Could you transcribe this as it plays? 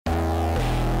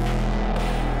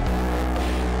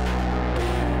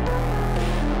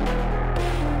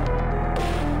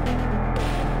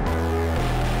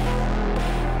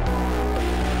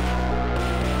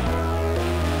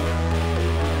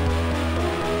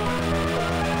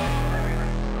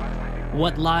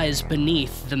what lies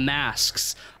beneath the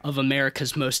masks of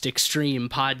America's most extreme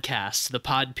podcast, the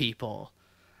Pod People.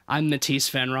 I'm Matisse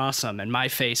Van Rossum, and my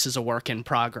face is a work in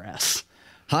progress.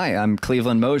 Hi, I'm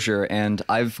Cleveland Mosier, and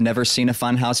I've never seen a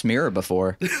funhouse mirror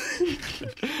before.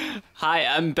 Hi,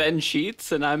 I'm Ben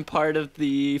Sheets, and I'm part of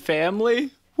the family.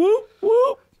 Whoop,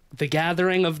 whoop. The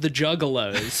gathering of the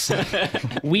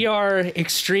Juggalos. We are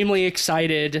extremely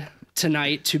excited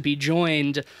tonight to be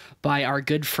joined by our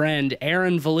good friend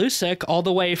Erin Valusek, all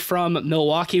the way from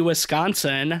Milwaukee,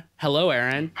 Wisconsin. Hello,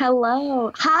 Erin.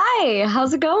 Hello. Hi.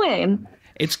 How's it going?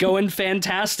 It's going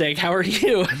fantastic. How are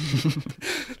you?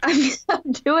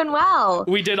 I'm doing well.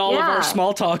 We did all of our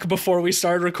small talk before we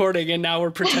started recording, and now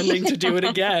we're pretending to do it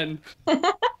again.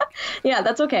 Yeah,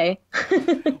 that's okay.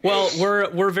 Well,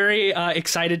 we're very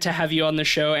excited to have you on the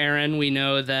show, Erin. We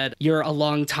know that you're a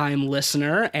longtime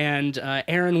listener, and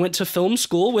Erin went to film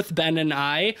school with Ben and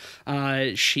I.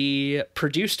 She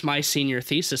produced my senior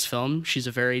thesis film. She's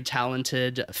a very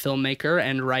talented filmmaker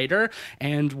and writer,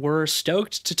 and we're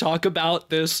stoked to talk about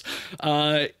this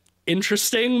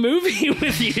interesting movie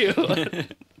with you.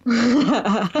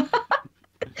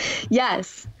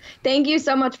 Yes. Thank you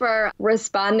so much for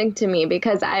responding to me,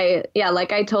 because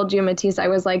like I told you, Matisse, I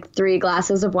was like 3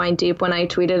 glasses of wine deep when I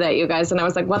tweeted at you guys, and I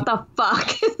was like, what the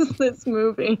fuck is this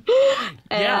movie?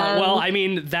 Yeah, well, I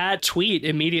mean, that tweet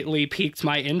immediately piqued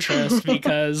my interest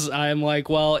because I'm like,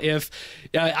 well, if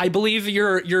I believe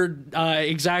your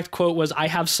exact quote was, I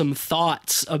have some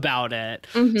thoughts about it.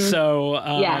 Mm-hmm. So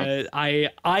yes.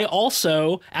 I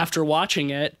also, after watching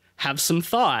it, have some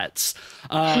thoughts.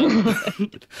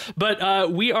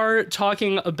 But we are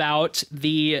talking about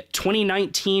the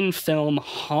 2019 film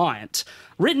Haunt,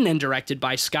 written and directed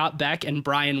by Scott Beck and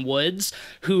Brian Woods,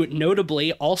 who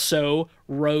notably also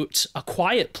wrote A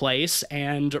Quiet Place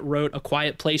and wrote A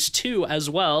Quiet Place 2 as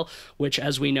well, which,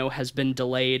 as we know, has been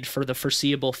delayed for the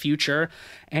foreseeable future.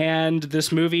 And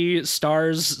this movie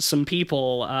stars some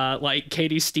people like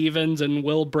Katie Stevens and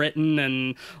Will Britton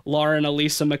and Lauren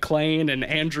Elisa McLean and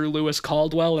Andrew Lewis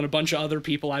Caldwell and a bunch of other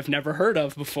people I've never heard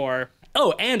of before.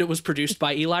 Oh, and it was produced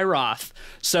by Eli Roth.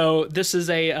 So this is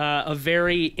a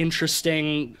very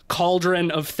interesting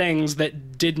cauldron of things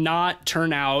that did not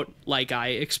turn out like I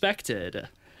expected.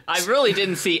 I really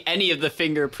didn't see any of the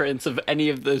fingerprints of any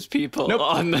of those people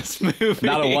on this movie.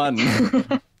 Not a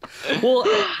one. Well,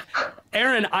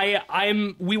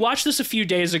 Erin, we watched this a few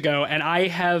days ago, and I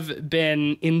have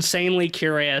been insanely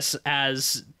curious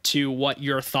as to what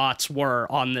your thoughts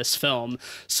were on this film.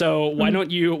 So why don't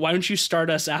you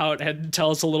start us out and tell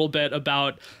us a little bit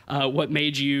about what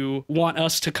made you want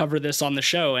us to cover this on the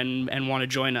show and want to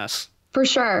join us? For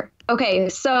sure. Okay,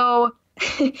 so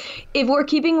if we're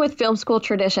keeping with film school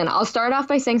tradition, I'll start off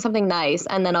by saying something nice,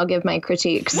 and then I'll give my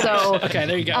critique. So okay,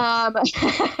 there you go.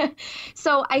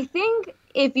 So I think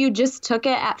if you just took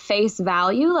it at face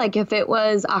value, like if it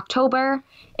was October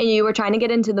and you were trying to get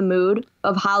into the mood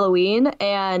of Halloween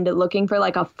and looking for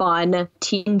like a fun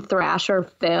teen thrasher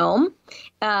film,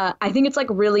 I think it's like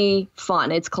really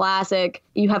fun. It's classic.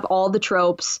 You have all the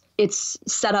tropes. It's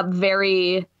set up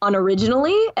very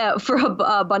unoriginally for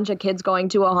a bunch of kids going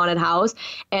to a haunted house.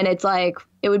 And it's like,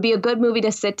 it would be a good movie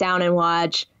to sit down and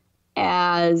watch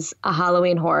as a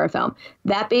Halloween horror film.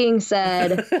 That being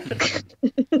said,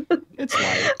 it's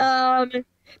light.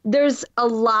 There's a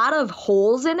lot of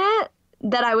holes in it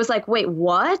that I was like, wait,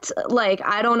 what? Like,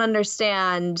 I don't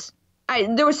understand.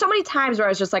 There were so many times where I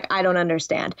was just like, I don't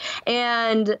understand.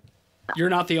 And you're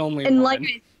not the only one. Like,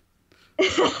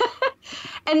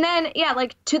 and then, yeah,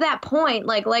 like to that point,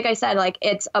 like I said, like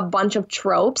it's a bunch of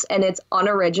tropes and it's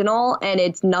unoriginal and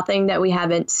it's nothing that we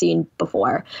haven't seen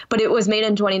before. But it was made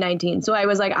in 2019. So I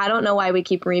was like, I don't know why we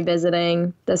keep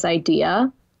revisiting this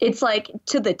idea. It's like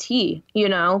to the T, you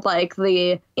know, like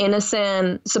the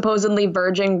innocent, supposedly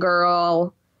virgin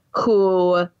girl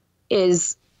who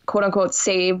is, quote unquote,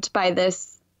 saved by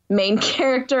this main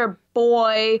character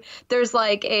boy. There's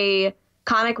like a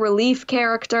comic relief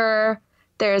character.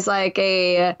 There's like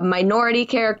a minority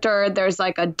character. There's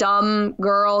like a dumb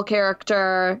girl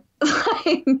character.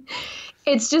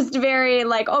 It's just very,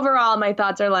 like, overall, my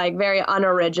thoughts are like very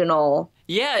unoriginal.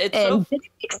 Yeah, it didn't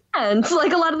make sense.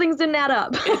 Like, a lot of things didn't add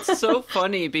up. It's so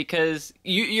funny because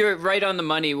you're right on the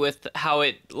money with how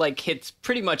it, like, hits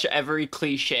pretty much every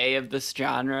cliche of this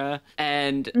genre.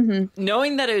 And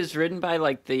knowing that it was written by,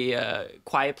 like, the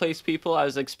Quiet Place people, I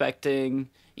was expecting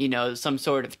you know, some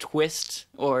sort of twist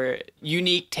or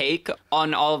unique take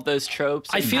on all of those tropes.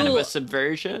 And kind of a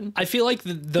subversion. I feel like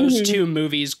those two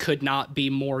movies could not be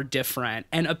more different.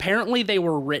 And apparently they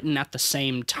were written at the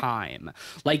same time.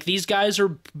 Like, these guys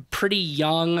are pretty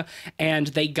young, and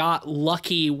they got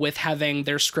lucky with having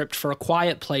their script for A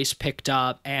Quiet Place picked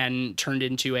up and turned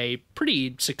into a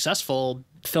pretty successful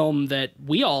film that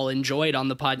we all enjoyed on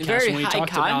the podcast when we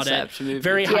talked about it.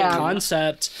 Very high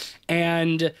concept.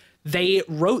 And they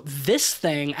wrote this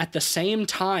thing at the same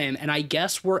time, and I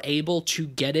guess were able to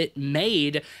get it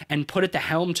made and put at the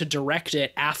helm to direct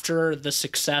it after the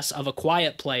success of A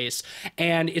Quiet Place.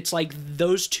 And it's like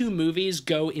those two movies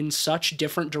go in such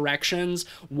different directions.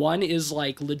 One is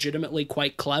like legitimately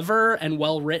quite clever and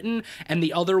well written, and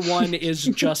the other one is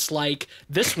just like,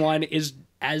 this one is,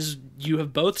 as you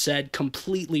have both said,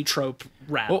 completely trope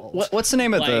rattled. Well, what's the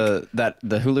name of the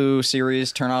Hulu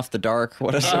series? Turn Off the Dark.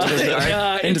 What is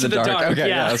it? Into the Dark. Okay,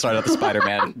 yeah, that's right. Not the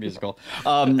Spider-Man musical.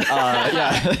 Into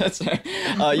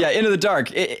the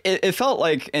Dark. It felt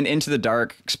like an Into the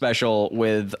Dark special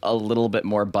with a little bit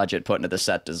more budget put into the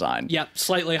set design. Yep,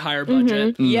 slightly higher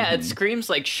budget. Yeah, it screams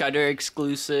like Shudder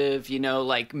exclusive. You know,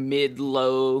 like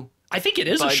mid-low. I think it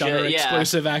is budget, a Shudder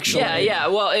exclusive, actually. Yeah.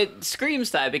 Well, it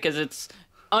screams that because it's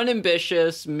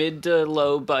unambitious, mid to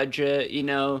low budget, you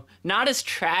know, not as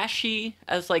trashy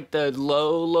as like the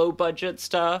low budget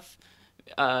stuff.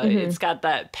 It's got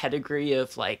that pedigree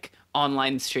of like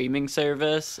online streaming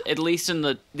service, at least in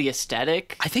the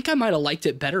aesthetic. I think I might have liked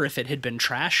it better if it had been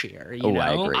trashier, you know? I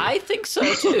agree. I think so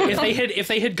too. if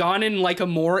they had gone in like a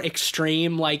more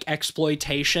extreme like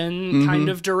exploitation kind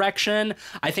of direction,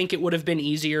 I think it would have been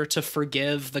easier to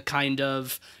forgive the kind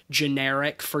of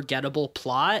generic, forgettable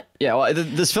plot. Yeah, well,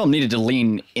 this film needed to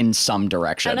lean in some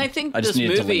direction. And I think this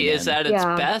movie is at its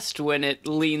best when it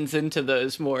leans into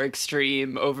those more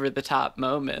extreme, over-the-top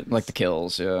moments. Like the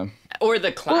kills, yeah. Or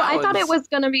the clouds. Well, I thought it was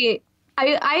going to be...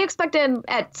 I expected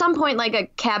at some point like a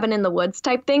cabin in the woods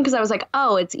type thing, because I was like,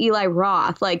 oh, it's Eli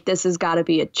Roth. Like, this has got to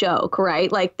be a joke,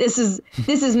 right? Like, this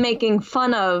is making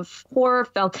fun of horror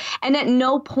film. And at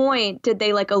no point did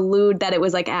they like allude that it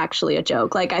was like actually a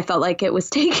joke. Like, I felt like it was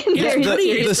taken very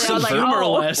seriously.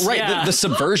 The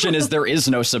subversion is there is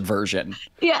no subversion.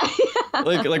 Yeah.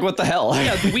 like what the hell?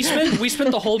 Yeah, we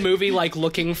spent the whole movie like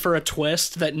looking for a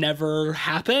twist that never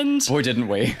happened. Boy, didn't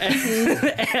we?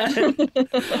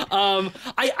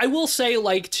 I will say,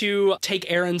 like, to take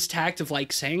Erin's tact of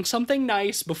like saying something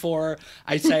nice before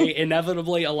I say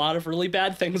inevitably a lot of really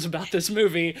bad things about this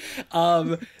movie,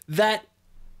 that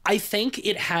I think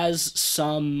it has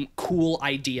some cool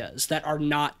ideas that are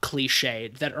not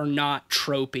cliched, that are not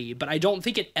tropey, but I don't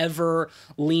think it ever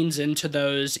leans into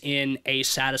those in a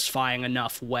satisfying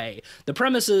enough way. The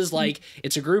premise is like,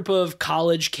 it's a group of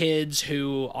college kids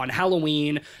who on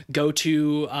Halloween go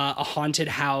to a haunted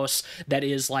house that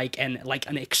is like an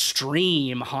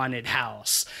extreme haunted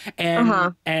house.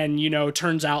 And you know,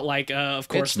 turns out like, of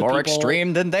course, it's more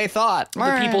extreme than they thought.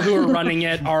 The people who are running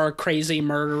it are crazy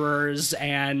murderers.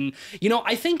 And, you know,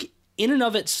 I think in and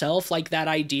of itself, like that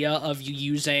idea of you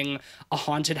using a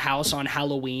haunted house on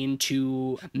Halloween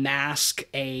to mask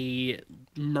a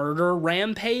murder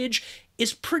rampage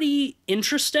is pretty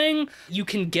interesting. You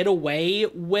can get away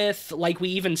with, like, we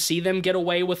even see them get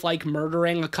away with like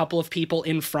murdering a couple of people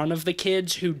in front of the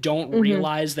kids who don't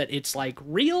realize that it's like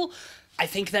real. I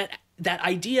think that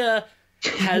idea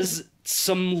has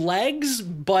some legs,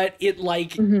 but it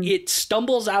like it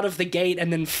stumbles out of the gate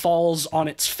and then falls on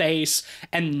its face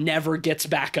and never gets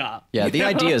back up. Yeah, the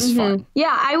idea is fun.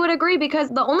 Yeah, I would agree, because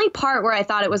the only part where I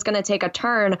thought it was going to take a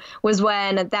turn was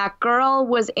when that girl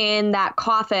was in that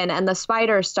coffin and the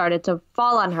spiders started to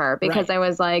fall on her, because I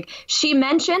was like, she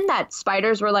mentioned that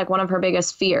spiders were like one of her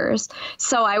biggest fears.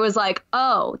 So I was like,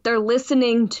 oh, they're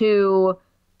listening to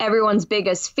everyone's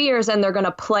biggest fears and they're going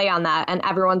to play on that, and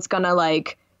everyone's going to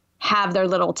like have their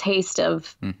little taste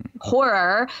of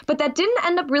horror. But that didn't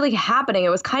end up really happening. It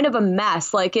was kind of a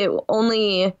mess. Like, it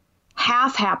only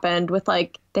half happened with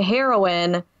like the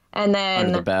heroine and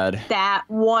then that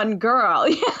one girl.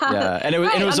 Yeah, and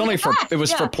it was only for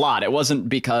for plot. It wasn't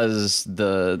because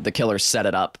the killer set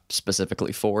it up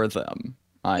specifically for them.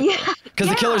 Because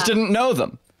the killers didn't know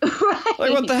them. Right.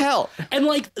 Like, what the hell? And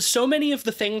like, so many of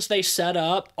the things they set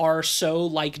up are so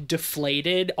like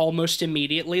deflated almost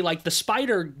immediately. Like the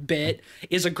spider bit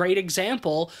is a great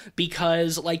example,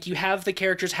 because like you have the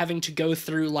characters having to go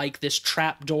through like this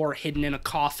trap door hidden in a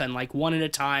coffin, like one at a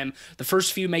time. The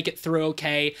first few make it through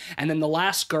okay, and then the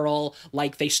last girl,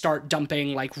 like they start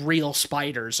dumping like real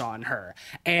spiders on her,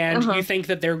 and you think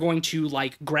that they're going to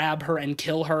like grab her and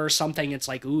kill her or something. It's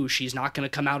like, ooh, she's not going to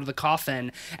come out of the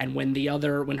coffin. And when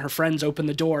when her friends open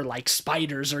the door, like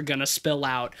spiders are gonna spill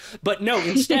out. But no,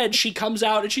 instead she comes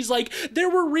out and she's like, there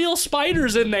were real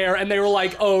spiders in there. And they were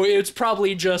like, oh, it's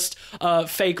probably just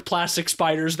fake plastic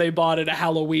spiders they bought at a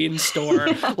Halloween store.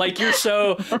 Like, you're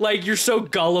so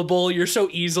gullible. You're so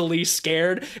easily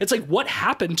scared. It's like, what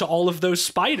happened to all of those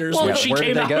spiders when she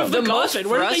came out of the coffin? The most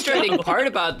frustrating part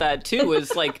about that too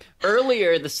was like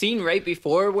earlier, the scene right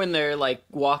before when they're like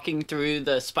walking through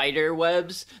the spider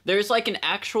webs, there's like an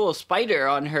actual spider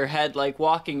on her head, like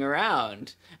walking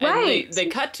around. And they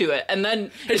cut to it, and then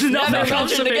it's never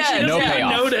mentioned again. No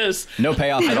payoff. Notice. No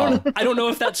payoff at all. I don't know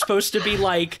if that's supposed to be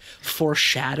like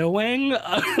foreshadowing.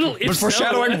 But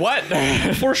foreshadowing what?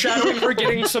 Foreshadowing her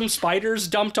getting some spiders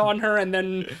dumped on her and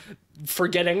then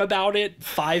forgetting about it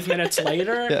 5 minutes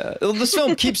later. Yeah, this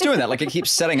film keeps doing that. Like, it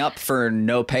keeps setting up for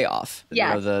no payoff.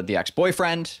 Yeah. You know, the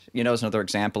ex-boyfriend, you know, is another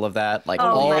example of that. Like,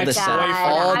 all the setup.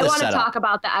 I want to talk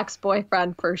about the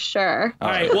ex-boyfriend for sure. All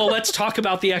right, well, let's talk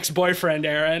about the ex-boyfriend,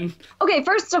 Erin. Okay,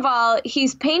 first of all,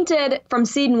 he's painted from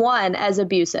scene 1 as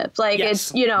abusive. Like,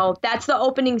 it's, you know, that's the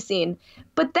opening scene.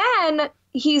 But then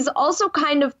he's also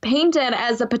kind of painted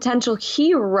as a potential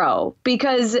hero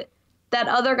because that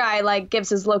other guy, like, gives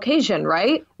his location,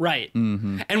 right? Right.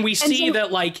 Mm-hmm. And we see that,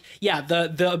 like,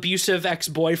 the abusive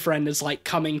ex-boyfriend is, like,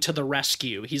 coming to the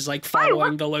rescue. He's, like,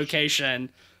 following the location.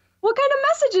 What kind of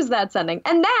message is that sending?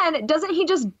 And then, doesn't he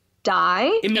just die?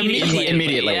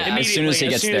 Immediately. Yeah. As soon as he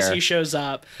gets there. As soon as he shows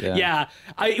up. Yeah.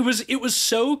 It was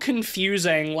so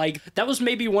confusing. Like, that was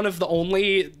maybe one of the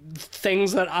only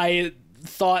things that I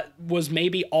thought was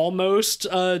maybe almost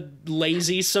a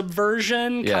lazy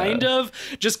subversion, kind of,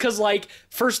 just because, like,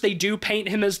 first they do paint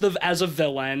him as a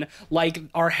villain. Like,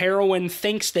 our heroine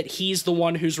thinks that he's the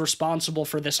one who's responsible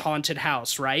for this haunted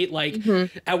house, right? Like,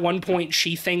 at one point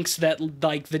she thinks that,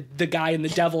 like, the guy in the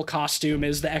devil costume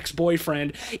is the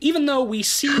ex-boyfriend, even though we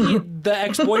see the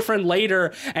ex-boyfriend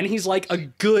later and he's like a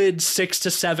good 6 to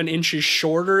 7 inches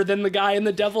shorter than the guy in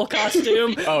the devil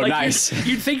costume. Oh, like, nice.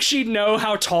 You'd think she'd know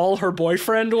how tall her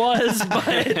boyfriend was,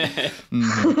 but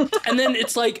and then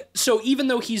it's like, so even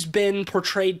though he's been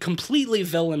portrayed completely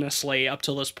villainously up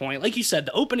till this point, like you said,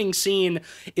 the opening scene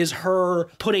is her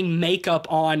putting makeup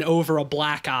on over a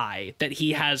black eye that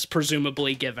he has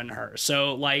presumably given her.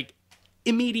 So, like,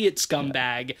 immediate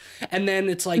scumbag. And then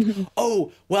it's like,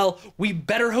 oh, well, we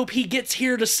better hope he gets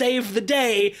here to save the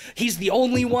day. He's the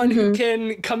only one who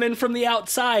can come in from the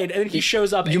outside. And he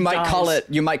shows up. You might call it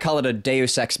a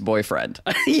Deus Ex boyfriend.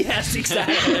 Yes,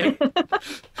 exactly.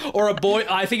 Or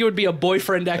I think it would be a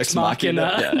boyfriend ex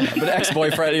machina. Yeah. But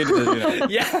ex-boyfriend, you know.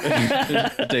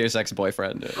 Yeah. Deus Ex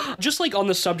boyfriend. Just like on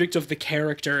the subject of the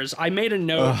characters, I made a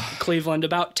note, Cleveland,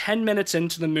 about 10 minutes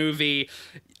into the movie.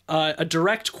 A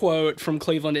direct quote from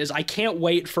Cleveland is, "I can't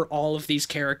wait for all of these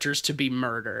characters to be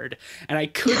murdered," and I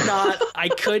could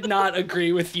not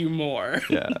agree with you more.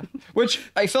 Yeah, which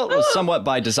I felt was somewhat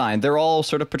by design. They're all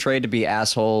sort of portrayed to be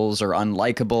assholes or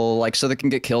unlikable, like, so they can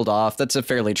get killed off. That's a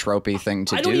fairly tropey thing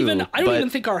to do. I don't even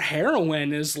think our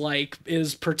heroine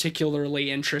is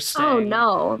particularly interesting. Oh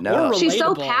no, she's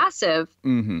so passive.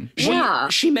 Mm-hmm. Yeah,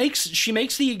 she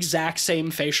makes the exact same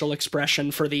facial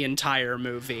expression for the entire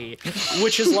movie,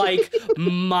 which is like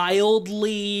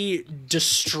mildly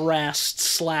distressed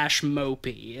 /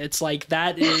 mopey. It's like,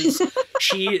 that is,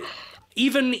 she,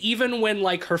 even when,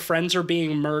 like, her friends are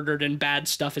being murdered and bad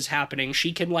stuff is happening,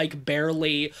 she can, like,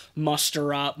 barely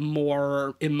muster up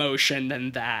more emotion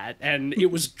than that. And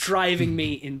it was driving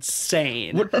me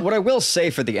insane. What I will say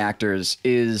for the actors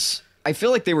is, I feel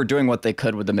like they were doing what they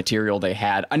could with the material they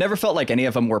had. I never felt like any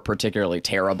of them were particularly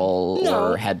terrible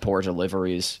or had poor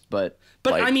deliveries, but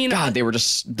like, I mean, God, they were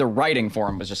just, the writing for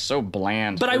them was just so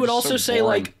bland. But I would also say,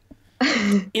 like,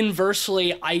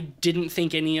 inversely, I didn't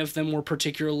think any of them were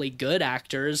particularly good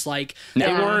actors. Like,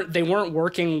 they weren't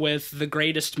working with the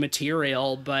greatest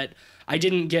material, but I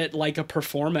didn't get, like, a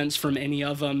performance from any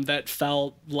of them that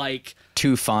felt like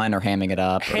too fun or hamming it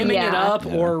up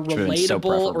or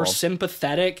relatable or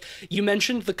sympathetic. You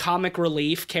mentioned the comic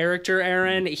relief character,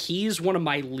 Erin. He's one of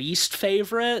my least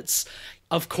favorites.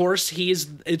 Of course,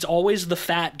 it's always the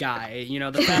fat guy, you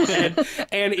know, the fat head.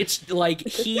 And it's like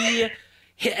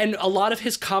and a lot of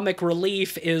his comic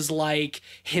relief is like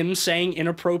him saying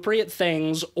inappropriate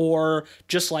things or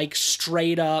just like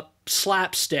straight up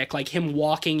slapstick, like him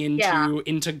walking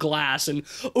into glass and,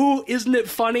 oh, isn't it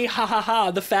funny? Ha ha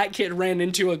ha. The fat kid ran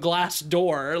into a glass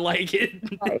door. Like it.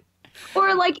 Right.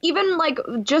 Or like, even like,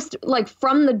 just like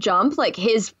from the jump, like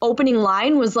his opening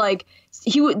line was like,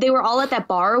 they were all at that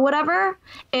bar or whatever.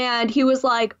 And he was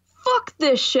like, fuck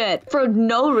this shit for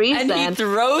no reason. And he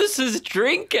throws his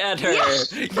drink at her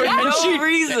for no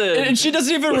reason. And she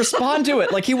doesn't even respond to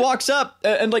it. Like, he walks up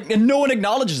and no one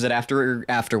acknowledges it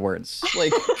afterwards.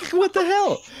 Like, what the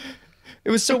hell?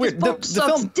 It was so weird. The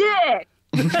film dick.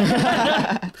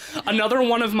 Another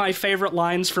one of my favorite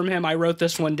lines from him, I wrote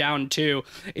this one down too,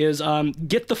 is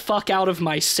get the fuck out of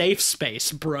my safe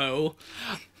space, bro.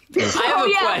 I have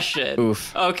a question.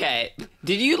 Oof. Okay.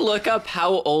 Did you look up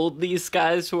how old these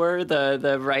guys were,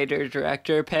 the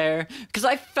writer-director pair? Because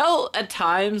I felt at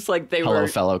times like they Hello, were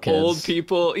fellow kids. old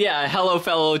people. Yeah, hello,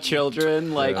 fellow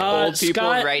children. Like old people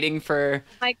writing for...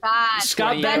 Oh my God.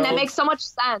 Scott Ben, that makes so much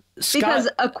sense. Because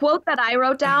a quote that I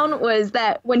wrote down was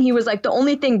that when he was like, the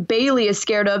only thing Bailey is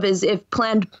scared of is if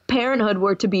Planned Parenthood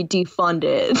were to be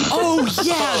defunded. Oh,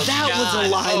 yeah, that was a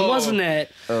line, wasn't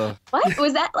it? What?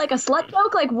 Was that like a slut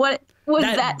joke? Like, what was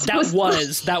that?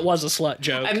 That was a slut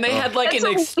joke. And they had like an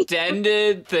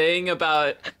extended thing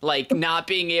about like not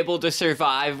being able to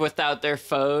survive without their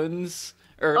phones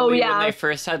early when they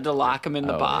first had to lock them in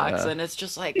the box. And it's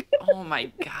just like, oh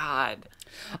my God.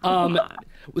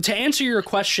 To answer your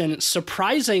question,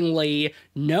 surprisingly,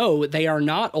 no, they are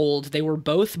not old. They were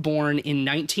both born in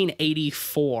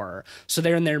 1984, so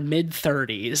they're in their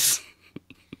mid-30s.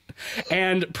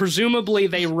 And presumably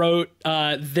they wrote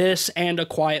this and A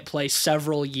Quiet Place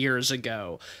several years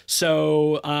ago.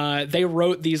 So they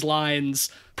wrote these lines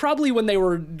probably when they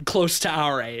were close to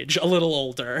our age, a little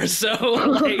older. So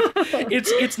like,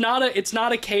 it's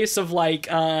not a case of like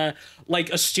a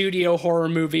studio horror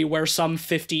movie where some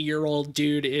 50-year-old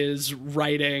dude is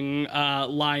writing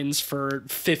lines for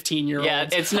 15-year-olds. Yeah,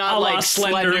 it's not like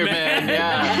Slender Man.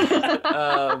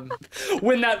 Yeah.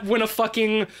 When a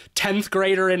fucking 10th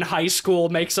grader in high school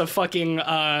makes a fucking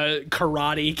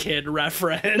Karate Kid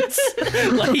reference,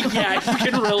 like, yeah, you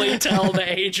can really tell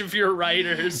the age of your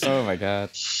writers. Oh my God.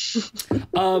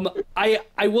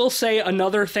 I will say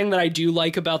another thing that I do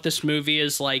like about this movie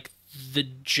is like the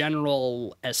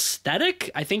general aesthetic.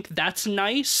 I think that's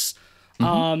nice.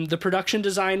 The production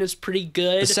design is pretty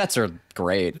good. The sets are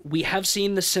great. We have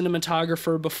seen the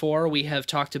cinematographer before. We have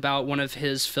talked about one of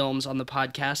his films on the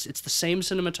podcast. It's the same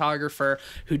cinematographer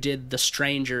who did The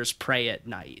Strangers Pray at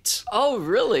Night. Oh,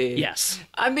 really? Yes.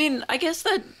 I mean, I guess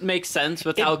that makes sense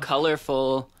with how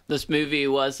colorful this movie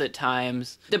was at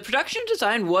times. The production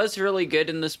design was really good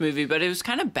in this movie, but it was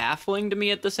kind of baffling to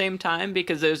me at the same time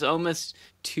because it was almost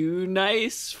too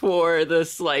nice for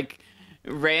this, like,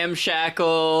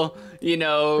 ramshackle,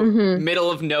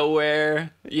 middle of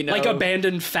nowhere, like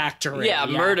abandoned factory. Yeah,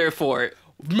 murder fort.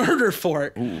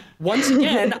 Ooh. Once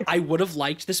again, I would have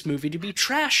liked this movie to be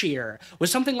trashier. With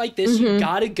something like this, you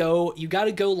gotta go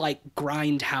like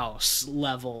Grindhouse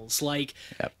levels. Like,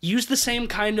 use the same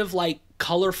kind of like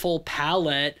colorful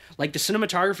palette. Like, the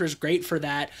cinematographer is great for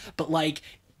that, but like,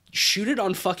 shoot it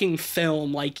on fucking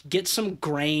film, like get some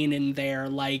grain in there,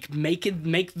 like make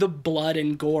the blood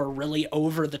and gore really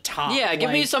over the top. Yeah,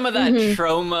 give me some of that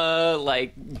trauma,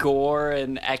 like gore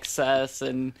and excess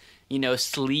and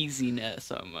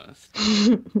sleaziness almost.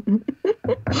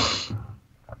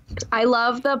 I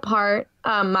love the part,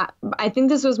 I think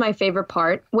this was my favorite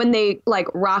part, when they like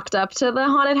rocked up to the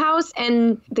haunted house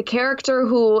and the character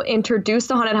who introduced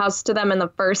the haunted house to them in the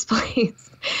first place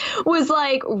was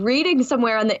like reading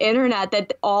somewhere on the internet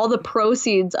that all the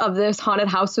proceeds of this haunted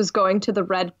house was going to the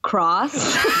Red Cross.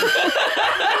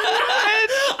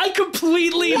 I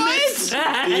completely missed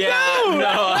that. Yeah,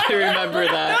 no, I remember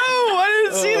that. No, I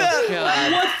didn't see that.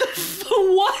 God.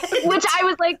 What the what? Which I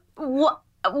was like, what?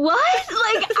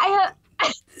 Like,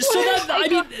 So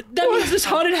that means this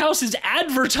haunted house is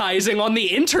advertising on the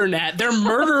internet. They're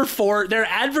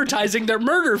advertising their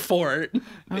murder fort.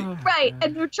 Right,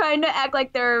 and they're trying to act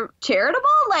like they're charitable?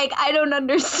 Like, I don't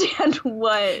understand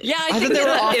what. Yeah, I think they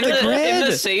were off the grid. In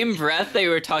the same breath, they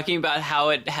were talking about how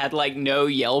it had like no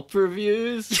Yelp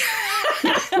reviews.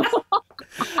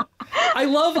 I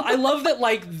love that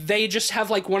like they just have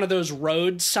like one of those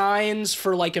road signs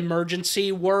for like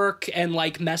emergency work and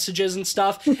like messages and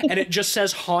stuff, and it just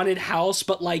says haunted house,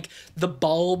 but like the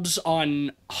bulbs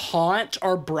on haunt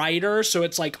are brighter, so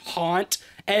it's like haunt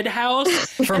Ed House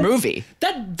for a movie.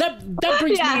 That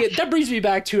brings me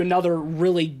back to another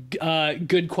really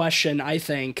good question, I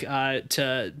think,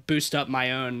 to boost up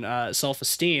my own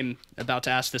self-esteem. About to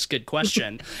ask this good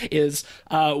question is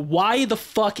why the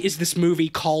fuck is this movie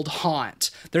called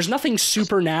Haunt? There's nothing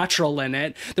supernatural in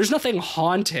it. There's nothing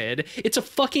haunted. It's a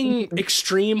fucking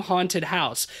extreme haunted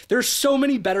house. There's so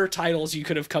many better titles you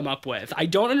could have come up with. I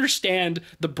don't understand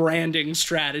the branding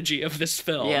strategy of this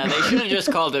film. Yeah, they should have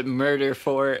just called it Murder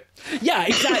Fort. Yeah,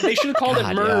 exactly. They should have called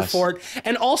it Murder Fort.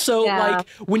 And also, like,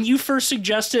 when you first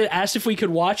suggested, asked if we could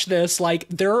watch this, like,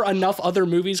 there are enough other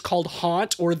movies called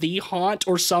Haunt or The Haunt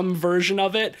or some version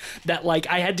of it that, like,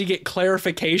 I had to get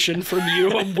clarification from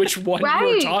you on which one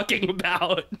you were talking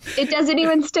about. It doesn't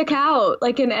even stick out,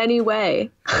 like, in any way.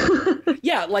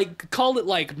 Yeah, like, call it,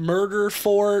 like, Murder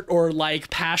Fort or, like,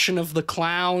 Passion of the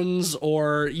Clowns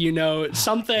or, you know,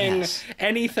 something,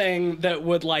 anything that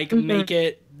would, like, make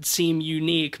it seem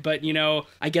unique, but you know,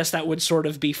 I guess that would sort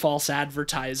of be false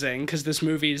advertising because this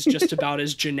movie is just about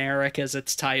as generic as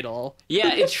its title.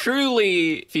 Yeah, it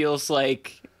truly feels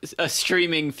like a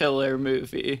streaming filler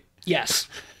movie. Yes.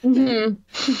 There's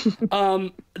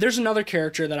another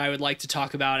character that I would like to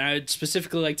talk about, and I would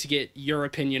specifically like to get your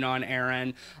opinion on,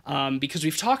 Erin, because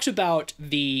we've talked about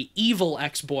the evil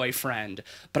ex-boyfriend,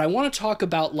 but I want to talk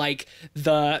about like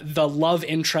the love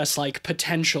interest, like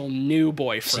potential new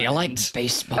boyfriend. See, I like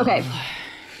baseball. Okay.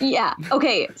 Yeah.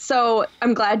 Okay. So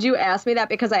I'm glad you asked me that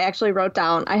because I actually wrote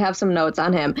down, I have some notes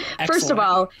on him. Excellent. First of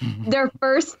all, their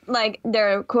first, like,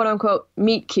 their quote unquote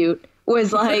meet cute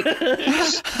was like,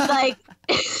 like,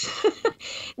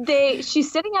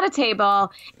 she's sitting at a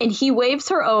table and he waves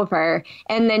her over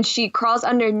and then she crawls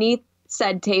underneath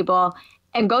said table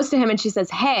and goes to him and she says,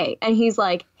 hey, and he's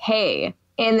like, hey,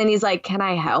 and then he's like, can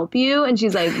I help you? And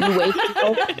she's like, you wave me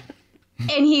over.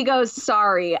 And he goes,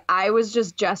 sorry, I was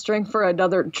just gesturing for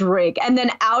another drink. And then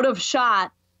out of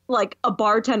shot, like a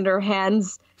bartender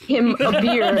hands him a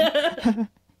beer.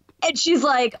 And she's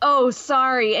like, oh,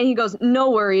 sorry. And he goes, no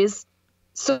worries.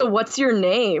 So what's your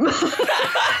name?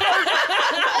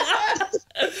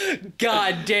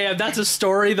 God damn, that's a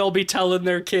story they'll be telling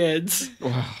their kids.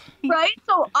 Right?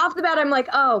 So off the bat, I'm like,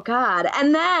 oh, God.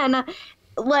 And then,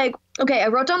 like, okay, I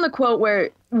wrote down the quote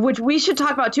which we should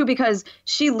talk about, too, because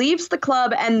she leaves the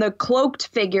club and the cloaked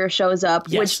figure shows up,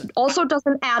 which also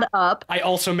doesn't add up. I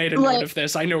also made a note of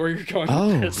this. I know where you're going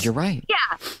with this. Oh, you're right.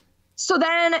 Yeah. So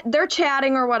then they're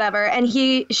chatting or whatever, and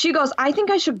she goes, I think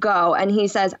I should go. And he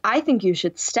says, I think you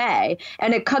should stay.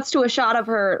 And it cuts to a shot of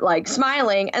her, like,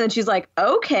 smiling, and then she's like,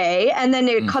 okay. And then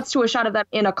it cuts to a shot of them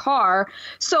in a car.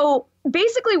 So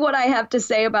basically what I have to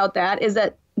say about that is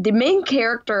that the main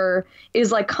character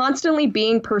is, like, constantly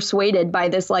being persuaded by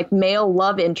this, like, male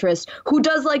love interest who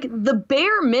does, like, the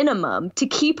bare minimum to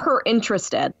keep her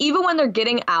interested. Even when they're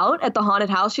getting out at the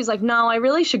haunted house, she's like, no, I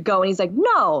really should go. And he's like,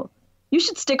 no, you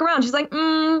should stick around. She's like,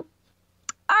 all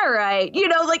right. You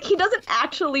know, like, he doesn't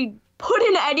actually put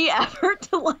in any effort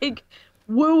to, like,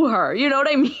 woo her. You know what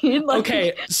I mean? Like,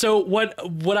 okay, so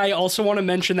what I also want to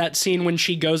mention, that scene when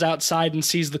she goes outside and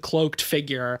sees the cloaked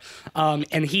figure,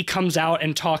 and he comes out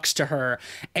and talks to her,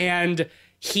 and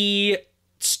he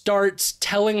starts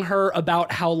telling her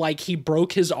about how, like, he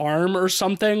broke his arm or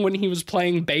something when he was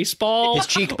playing baseball. His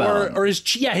cheekbone. Or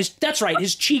that's right,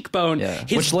 his cheekbone. Yeah,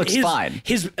 which looks fine.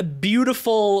 His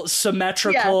beautiful,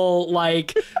 symmetrical,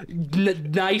 like,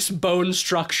 nice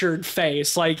bone-structured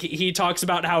face. Like, he talks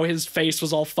about how his face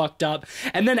was all fucked up.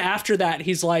 And then after that,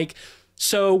 he's like,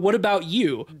 so what about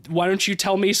you? Why don't you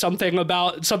tell me something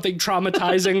about something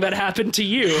traumatizing that happened to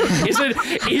you?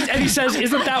 And he says,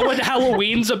 isn't that what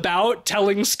Halloween's about?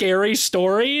 Telling scary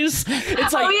stories?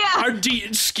 It's like,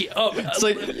 it's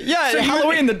like, yeah, so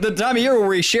Halloween, the time of year where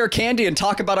we share candy and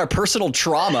talk about our personal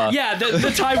trauma. Yeah, the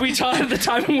time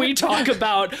when we talk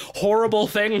about horrible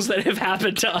things that have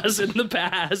happened to us in the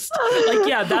past. Like,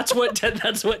 yeah, that's what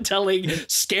telling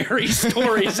scary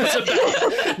stories is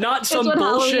about. Not some bullshit.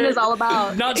 Halloween is all about.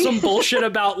 Not some bullshit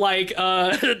about like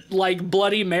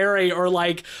Bloody Mary or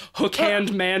like hook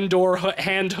hand man door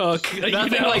hand hook.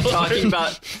 Nothing like talking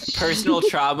about personal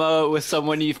trauma with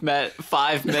someone you've met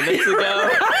 5 minutes ago.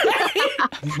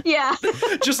 Yeah.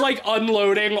 Just like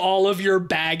unloading all of your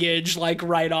baggage like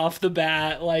right off the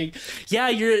bat. Like, yeah,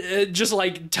 you're just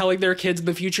like telling their kids in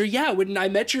the future, yeah, when I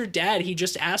met your dad, he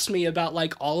just asked me about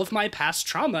like all of my past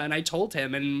trauma and I told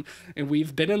him and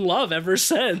we've been in love ever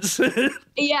since.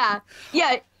 Yeah.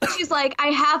 Yeah, she's like, I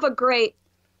have a great,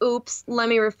 let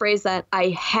me rephrase that. I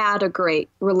had a great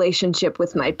relationship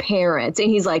with my parents. And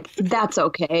he's like, that's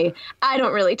okay. I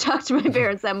don't really talk to my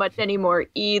parents that much anymore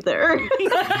either.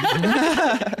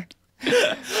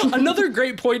 Another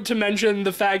great point to mention,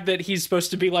 the fact that he's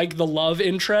supposed to be like the love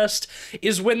interest,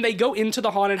 is when they go into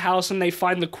the haunted house and they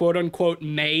find the quote unquote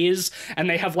maze, and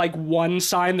they have like one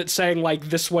sign that's saying like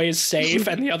this way is safe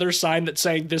and the other sign that's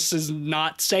saying this is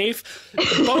not safe.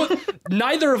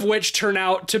 Neither of which turn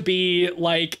out to be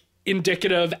like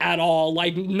indicative at all.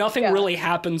 Like nothing really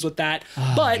happens with that.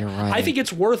 But right. I think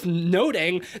it's worth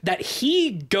noting that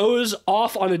he goes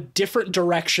off on a different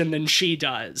direction than she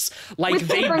does. Like with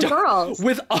different girls.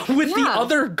 With the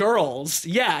other girls.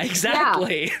 Yeah,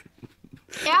 exactly.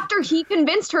 Yeah. After he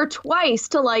convinced her twice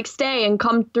to like stay and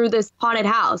come through this haunted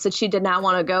house that she did not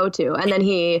want to go to, and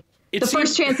then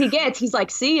first chance he gets, he's like,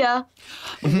 see ya.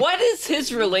 What is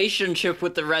his relationship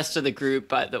with the rest of the group,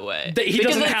 by the way?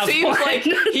 Because it seems like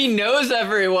he knows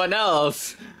everyone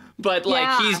else, but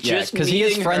like he's just because he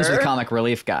is friends with comic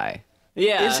relief guy.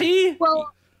 Yeah. Is he?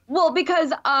 Well,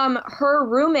 because her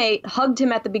roommate hugged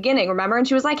him at the beginning, remember? And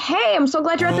she was like, hey, I'm so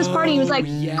glad you're at this party. He was like,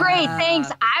 great, thanks.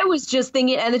 I was just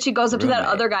thinking. And then she goes up to that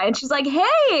other guy and she's like,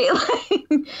 hey,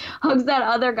 like, hugs that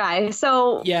other guy.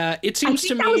 So yeah, it seems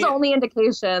to me that was the only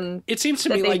indication. It seems to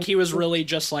me like he was really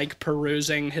just like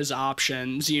perusing his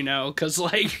options, you know, because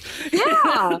like,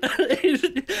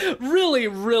 really,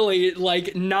 really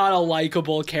like not a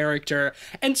likable character.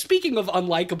 And speaking of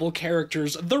unlikable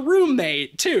characters, the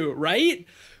roommate too, right?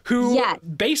 Who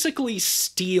basically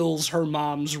steals her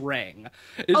mom's ring.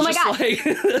 It's oh my God.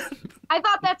 I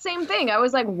thought that same thing. I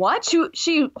was like, what?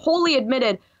 She wholly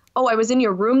admitted, oh, I was in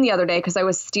your room the other day because I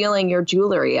was stealing your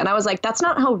jewelry. And I was like, that's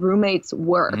not how roommates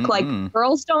work. Mm-hmm. Like,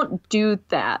 girls don't do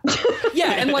that.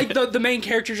 Yeah, and like the main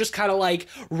character just kind of like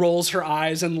rolls her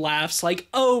eyes and laughs like,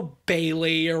 oh,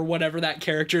 Bailey, or whatever that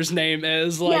character's name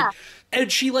is. Like, and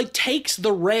she like takes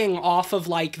the ring off of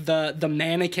like the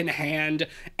mannequin hand,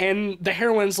 and the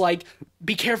heroine's like,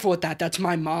 be careful with that. That's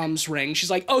my mom's ring. She's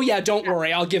like, oh yeah, don't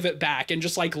worry, I'll give it back, and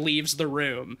just like leaves the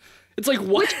room. It's like,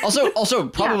 what? Also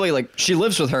probably like she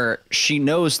lives with her. She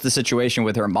knows the situation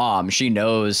with her mom. She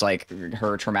knows like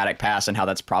her traumatic past and how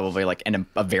that's probably like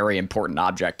a very important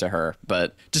object to her.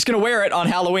 But just gonna wear it on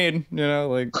Halloween, you know,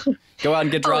 like go out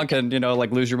and get drunk and, you know,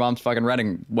 like lose your mom's fucking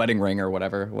wedding ring or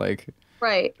whatever. Like.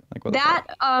 Right. Like,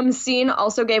 that scene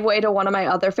also gave way to one of my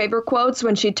other favorite quotes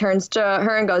when she turns to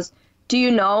her and goes, do you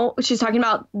know, she's talking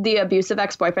about the abusive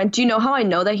ex-boyfriend. Do you know how I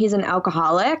know that he's an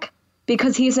alcoholic?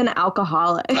 Because he's an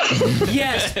alcoholic.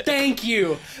 Yes, thank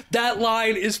you. That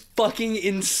line is fucking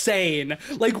insane.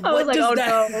 Like, what does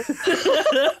that...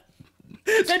 No.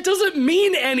 That doesn't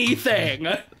mean anything.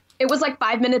 It was like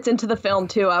 5 minutes into the film,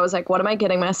 too. I was like, what am I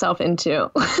getting myself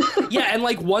into? Yeah, and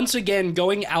like once again,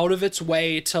 going out of its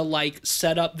way to like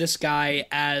set up this guy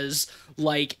as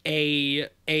like a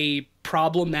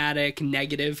problematic,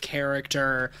 negative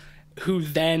character who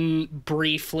then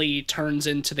briefly turns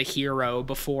into the hero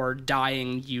before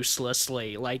dying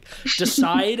uselessly. Like,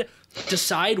 decide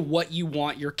what you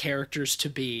want your characters to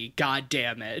be, god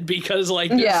damn it, because like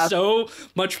there's so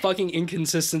much fucking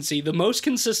inconsistency. The most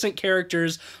consistent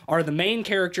characters are the main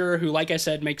character who, like I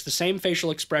said, makes the same facial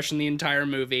expression the entire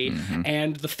movie,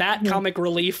 and the fat comic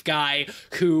relief guy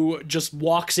who just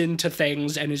walks into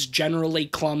things and is generally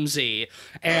clumsy,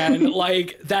 and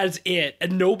like that's it,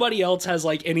 and nobody else has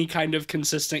like any kind of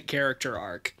consistent character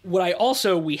arc. What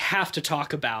we have to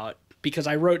talk about, because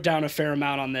I wrote down a fair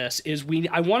amount on this, is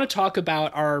I want to talk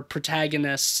about our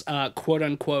protagonist's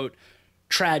quote-unquote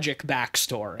tragic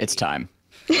backstory. It's time.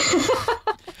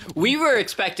 We were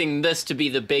expecting this to be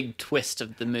the big twist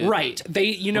of the movie. Right.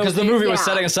 Because the movie was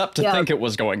setting us up to think it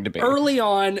was going to be. Early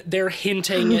on, they're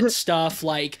hinting at stuff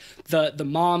like the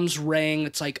mom's ring.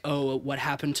 It's like, oh, what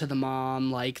happened to the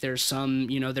mom? Like there's some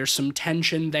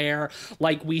tension there.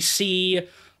 Like we see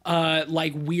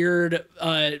like weird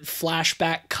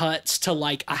flashback cuts to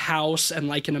like a house and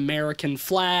like an American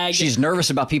flag. She's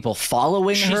nervous about people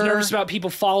following her. She's nervous about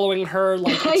people following her.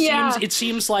 Like it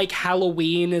seems like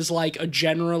Halloween is like a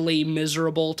generally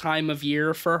miserable time of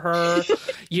year for her,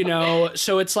 you know.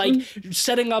 So it's like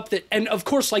setting up that, and of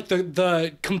course like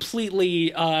the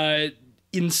completely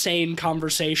insane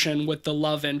conversation with the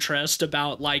love interest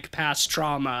about like past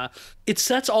trauma. It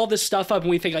sets all this stuff up and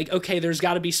we think like, okay, there's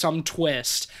got to be some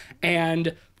twist.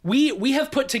 And we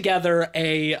have put together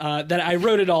a that I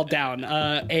wrote it all down,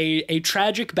 a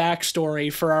tragic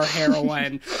backstory for our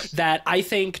heroine that I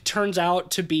think turns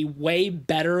out to be way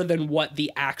better than what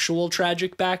the actual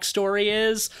tragic backstory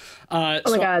is. Oh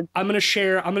my God. I'm gonna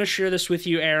share this with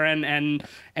you, Erin,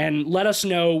 and let us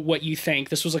know what you think.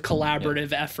 This was a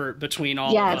collaborative effort between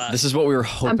all of us. This is what we were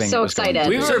hoping. I'm so excited.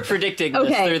 We were predicting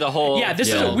this through the whole.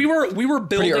 Yeah, we were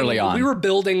building early on. We were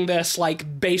building this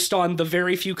like based on the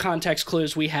very few context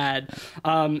clues we had.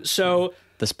 So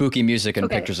The spooky music and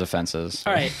pictures of fences.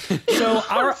 All right. So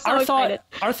our excited.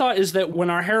 thought is that when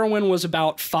our heroine was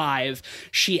about 5,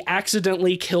 she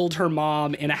accidentally killed her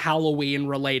mom in a Halloween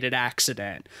related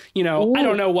accident. You know, I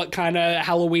don't know what kind of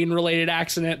Halloween related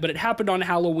accident, but it happened on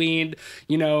Halloween.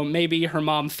 You know, maybe her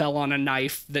mom fell on a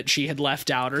knife that she had left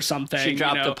out or something. She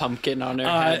dropped a pumpkin on her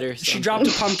head or something. She dropped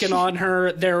a pumpkin on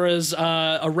her. There was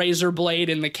a razor blade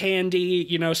in the candy,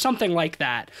 you know, something like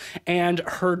that. And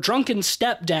her drunken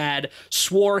stepdad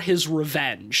swore his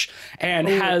revenge and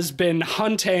has been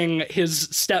hunting his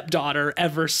stepdaughter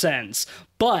ever since.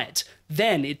 But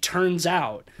then it turns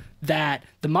out that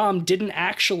the mom didn't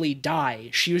actually die.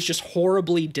 She was just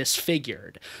horribly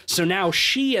disfigured. So now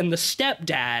she and the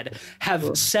stepdad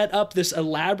have set up this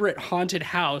elaborate haunted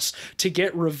house to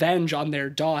get revenge on their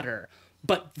daughter.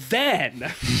 But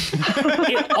then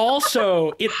it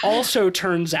also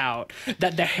turns out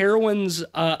that the heroine's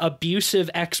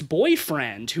abusive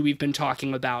ex-boyfriend, who we've been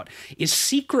talking about, is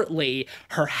secretly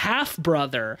her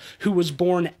half-brother who was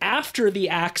born after the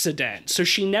accident. So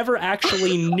she never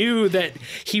actually knew that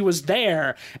he was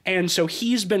there. And so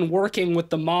he's been working with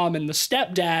the mom and the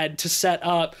stepdad to set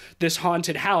up this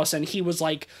haunted house. And he was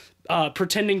like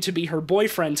pretending to be her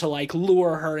boyfriend to like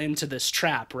lure her into this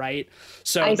trap, right?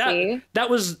 So that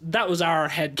was our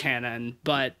headcanon,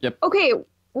 but Okay,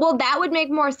 well, that would make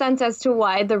more sense as to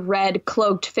why the red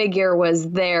cloaked figure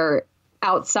was there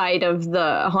outside of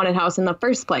the haunted house in the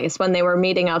first place when they were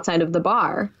meeting outside of the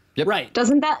bar. Yep. Right.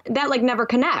 Doesn't that like never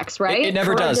connects, right? It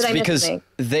never Or does did I miss because something?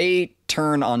 they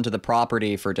turn onto the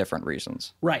property for different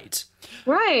reasons. Right.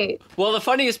 Right. Well, the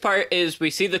funniest part is we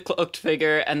see the cloaked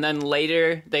figure, and then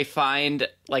later they find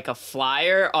like a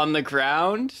flyer on the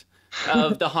ground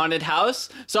of the haunted house.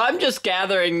 So I'm just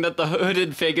gathering that the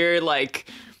hooded figure like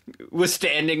was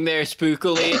standing there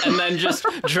spookily and then just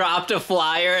dropped a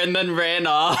flyer and then ran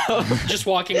off. Just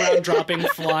walking around dropping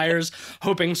flyers,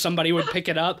 hoping somebody would pick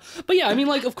it up. But yeah, I mean,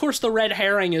 like, of course, the red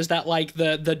herring is that, like,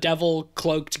 the devil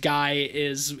cloaked guy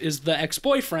is the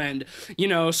ex-boyfriend, you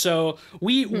know, so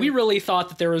we really thought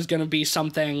that there was going to be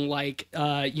something, like,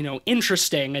 you know,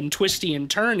 interesting and twisty and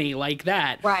turny like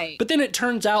that. Right. But then it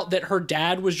turns out that her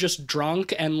dad was just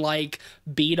drunk and, like,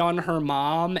 beat on her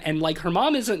mom, and, like, her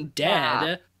mom isn't dead.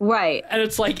 Yeah. Right. And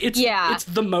it's like, it's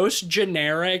the most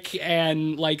generic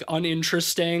and, like,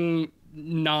 uninteresting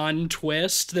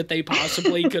non-twist that they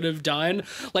possibly could have done.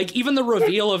 Like, even the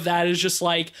reveal of that is just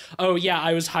like, oh yeah,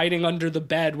 I was hiding under the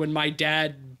bed when my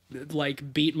dad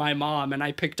like beat my mom and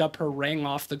I picked up her ring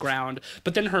off the ground.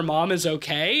 But then her mom is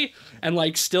okay and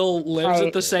like still lives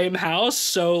at the same house.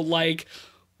 So like,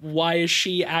 why is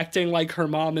she acting like her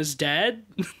mom is dead?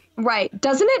 Right.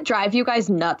 Doesn't it drive you guys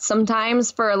nuts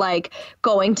sometimes for like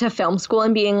going to film school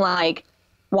and being like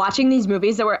watching these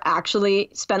movies that were actually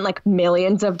spent like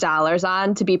millions of dollars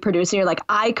on to be produced? And you're like,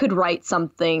 I could write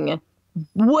something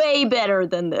way better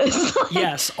than this. Like,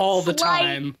 yes, all the slight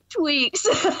time. Tweaks.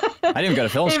 I didn't even go to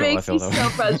film school, I feel though. So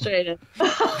frustrated.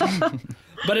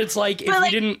 But it's like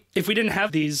if we didn't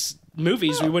have these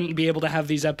movies, we wouldn't be able to have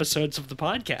these episodes of the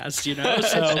podcast, you know?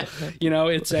 So, you know,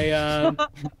 it's a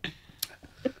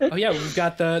oh yeah, we've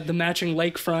got the matching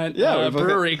lakefront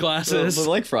brewery glasses. The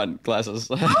lakefront glasses.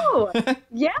 Oh,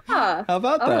 yeah. How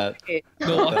about that? Right.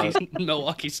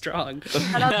 Milwaukee strong.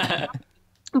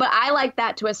 But I like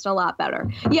that twist a lot better.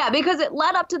 Yeah, because it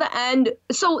led up to the end.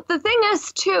 So the thing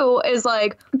is, too, is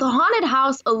like the haunted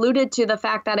house alluded to the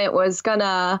fact that it was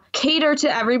gonna cater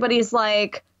to everybody's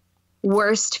like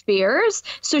worst fears.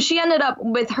 So she ended up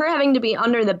with her having to be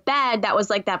under the bed. That was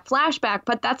like that flashback,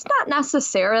 but that's not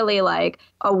necessarily like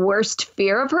a worst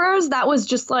fear of hers. That was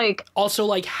just like also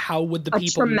like how would the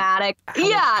people traumatic.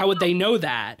 How would they know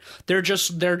that? They're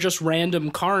just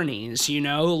random carnies, you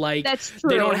know? Like That's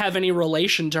true. They don't have any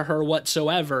relation to her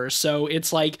whatsoever. So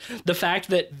it's like the fact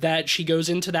that she goes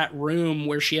into that room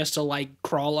where she has to like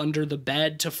crawl under the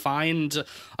bed to find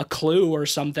a clue or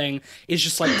something is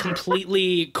just like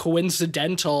completely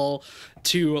coincidental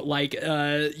to like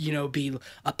you know, be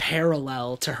a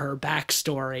parallel to her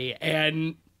backstory.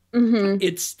 And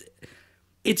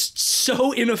it's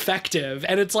so ineffective,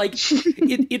 and it's like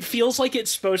it feels like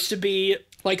it's supposed to be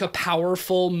like a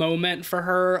powerful moment for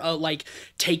her, like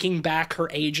taking back her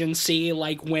agency,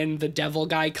 like when the devil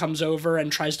guy comes over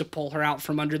and tries to pull her out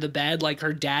from under the bed like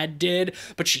her dad did,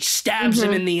 but she stabs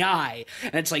him in the eye,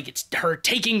 and it's like it's her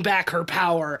taking back her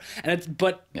power. And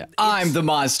I'm the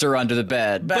monster under the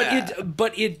bed.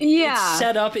 It's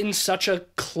set up in such a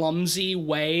clumsy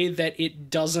way that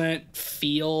it doesn't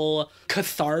feel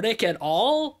cathartic at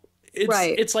all.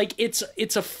 It's like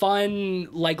it's a fun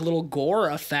like little gore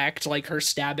effect, like her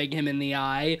stabbing him in the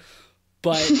eye,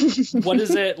 but what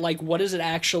is it like? What does it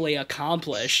actually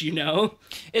accomplish? You know,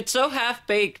 It's so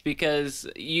half-baked because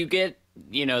you get,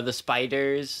 the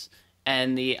spiders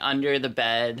and the under the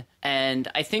bed, and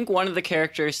I think one of the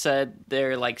characters said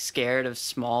they're like scared of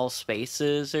small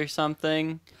spaces or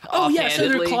something. oh yeah, so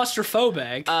they're offhandedly.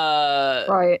 claustrophobic.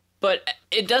 Right. But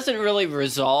it doesn't really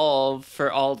resolve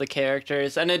for all the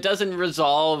characters, and it doesn't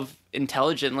resolve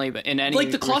intelligently in any like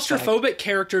the respect. claustrophobic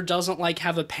character doesn't like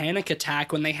have a panic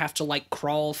attack when they have to like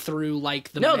crawl through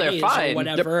like the No, they're maze fine. or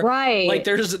whatever. Right. Like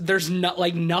there's not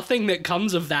like nothing that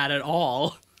comes of that at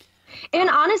all. And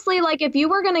honestly, like if you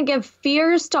were going to give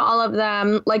fears to all of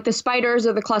them, like the spiders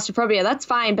or the claustrophobia, that's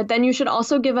fine. But then you should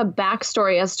also give a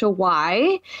backstory as to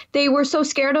why they were so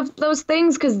scared of those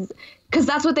things. Because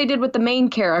that's what they did with the main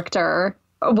character,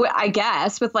 I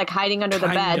guess, with like hiding under the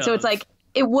Kind bed. So it's of. like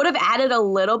it would have added a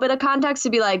little bit of context to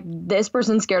be like, this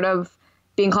person's scared of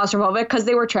being claustrophobic because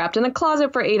they were trapped in a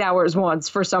closet for 8 hours once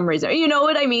for some reason. You know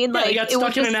what I mean? Yeah, Like they got it was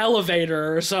stuck in just- an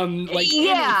elevator or some like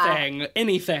Yeah.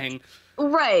 anything.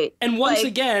 Right. And once Like,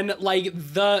 again, like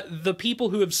the people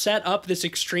who have set up this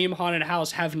extreme haunted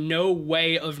house have no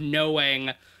way of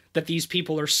knowing that these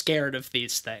people are scared of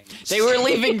these things. They were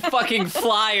leaving fucking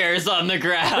flyers on the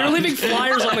ground. They were leaving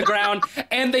flyers on the ground,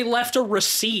 and they left a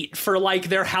receipt for like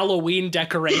their Halloween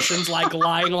decorations, like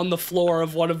lying on the floor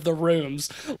of one of the rooms.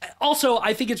 Also,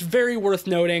 I think it's very worth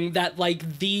noting that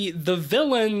like the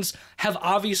villains have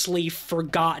obviously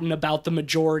forgotten about the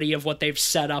majority of what they've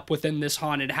set up within this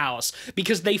haunted house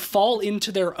because they fall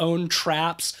into their own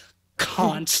traps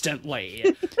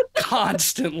constantly.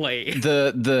 Constantly.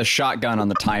 The shotgun on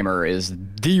the timer is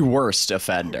the worst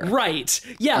offender. Right.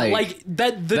 Yeah, like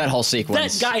that whole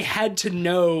sequence. That guy had to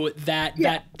know that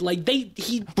like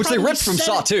he Which they probably ripped from said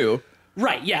Saw it. 2.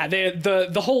 Right, yeah,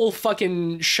 the whole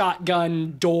fucking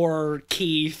shotgun door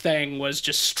key thing was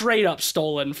just straight up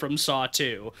stolen from Saw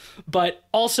 2. But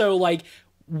also, like,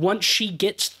 once she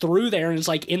gets through there and is,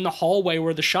 like, in the hallway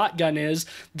where the shotgun is,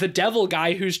 the devil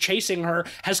guy who's chasing her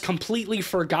has completely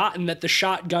forgotten that the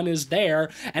shotgun is there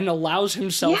and allows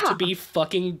himself to be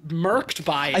fucking murked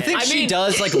by it. I think she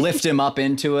does, like, lift him up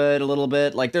into it a little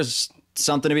bit. Like, there's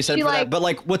something to be said She, for like- that. But,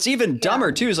 like, what's even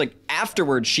dumber, too, is, like,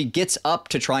 afterwards, she gets up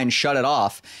to try and shut it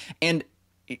off, and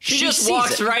She just sees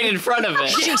walks it. right in front of it.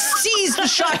 She sees the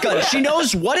shotgun. She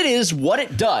knows what it is, what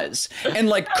it does, and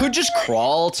like could just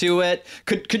crawl to it.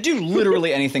 Could do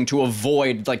literally anything to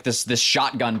avoid like this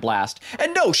shotgun blast.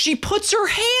 And no, she puts her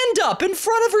hand up in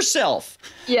front of herself.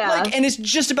 Yeah. Like, and is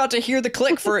just about to hear the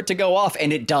click for it to go off,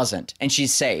 and it doesn't, and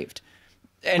she's saved.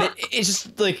 And it's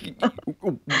just like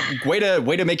way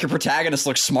to make your protagonist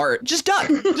look smart. Just duck.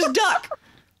 Just duck.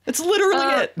 That's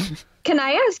literally it. Can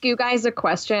I ask you guys a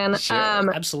question?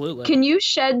 Absolutely. Can you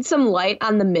shed some light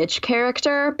on the Mitch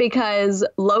character? Because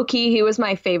low-key, he was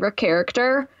my favorite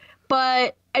character,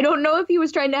 but I don't know if he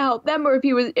was trying to help them or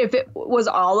if it was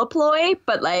all a ploy,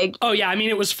 but like... Oh, yeah, I mean,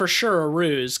 it was for sure a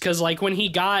ruse, because, like, when he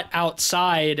got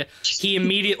outside, he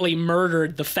immediately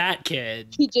murdered the fat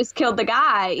kid. He just killed the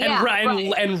guy. Yeah,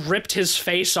 right. And ripped his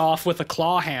face off with a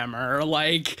claw hammer,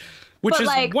 like... Which But, is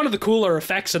like- one of the cooler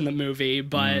effects in the movie,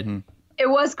 but... It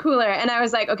was cooler. And I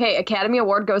was like, okay, Academy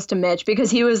Award goes to Mitch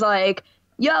because he was like,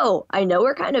 yo, I know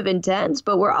we're kind of intense,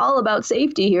 but we're all about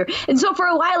safety here. And so for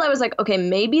a while I was like, okay,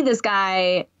 maybe this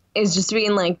guy is just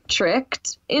being like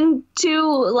tricked into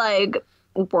like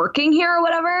working here or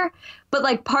whatever. But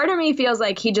like part of me feels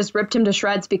like he just ripped him to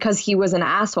shreds because he was an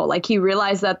asshole. Like he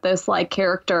realized that this like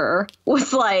character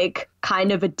was like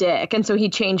kind of a dick. And so he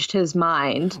changed his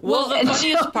mind. Well, the And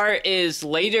funniest part is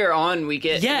later on we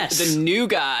get the new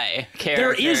guy character.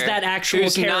 There is that actual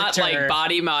who's not character. like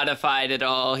body modified at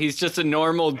all. He's just a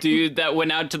normal dude that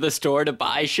went out to the store to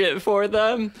buy shit for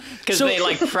them because So- they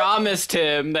like promised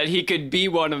him that he could be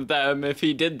one of them if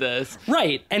he did this.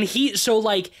 Right. And he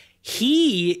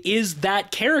is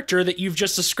that character that you've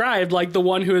just described, like the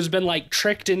one who has been like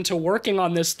tricked into working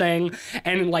on this thing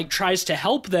and like tries to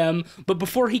help them, but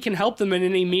before he can help them in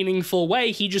any meaningful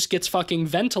way, he just gets fucking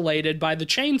ventilated by the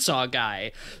chainsaw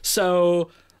guy. So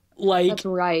like that's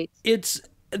right. it's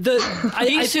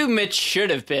He's who Mitch should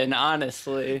have been,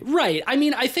 honestly. Right. I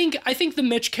mean, I think the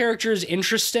Mitch character is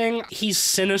interesting. He's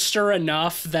sinister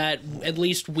enough that at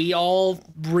least we all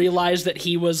realize that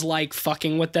he was like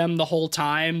fucking with them the whole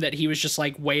time, that he was just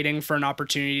like waiting for an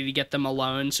opportunity to get them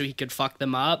alone so he could fuck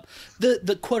them up.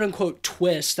 The quote unquote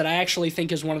twist that I actually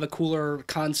think is one of the cooler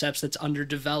concepts that's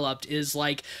underdeveloped is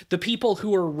like the people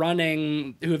who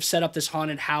have set up this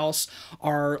haunted house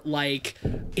are like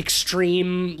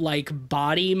extreme like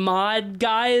body body mod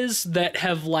guys that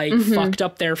have like fucked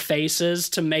up their faces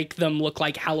to make them look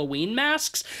like Halloween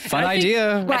masks. Fun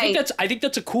idea. I think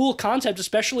that's a cool concept,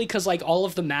 especially because like all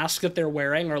of the masks that they're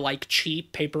wearing are like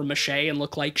cheap paper mache and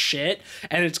look like shit,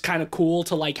 and it's kind of cool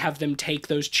to like have them take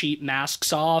those cheap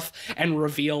masks off and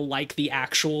reveal like the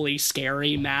actually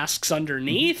scary masks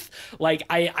underneath. Like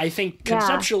I think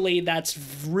conceptually that's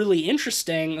really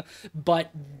interesting,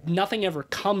 but nothing ever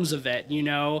comes of it, you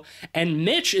know? And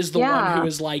Mitch is the one who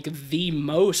is like the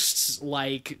most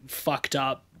like fucked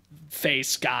up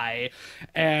face guy,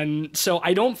 and so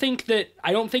I don't think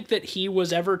that he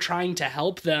was ever trying to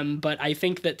help them, but I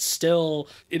think that still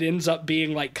it ends up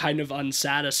being like kind of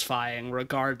unsatisfying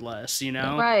regardless, you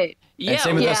know? Right. Yeah, and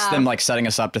same with us, them like setting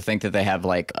us up to think that they have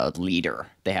like a leader.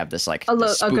 They have this like the a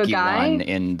good spooky guy? one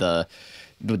in the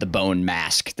bone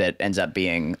mask that ends up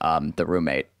being the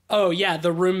roommate. Oh yeah,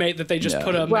 the roommate that they just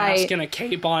put a mask and a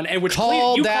cape on, and which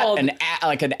called you that called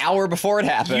like an hour before it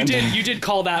happened. You did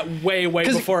call that way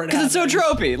before it happened. Because it's so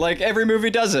tropey. Like every movie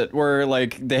does it, where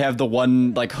like they have the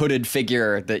one like hooded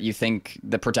figure that you think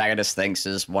the protagonist thinks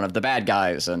is one of the bad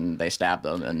guys, and they stab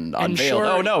them and unveil.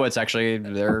 Oh no, it's actually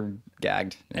they're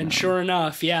gagged. And sure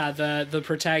enough, yeah, the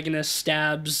protagonist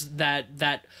stabs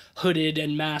that hooded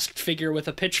and masked figure with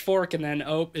a pitchfork, and then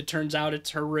it turns out it's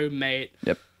her roommate.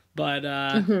 Yep. But,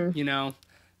 you know,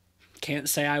 can't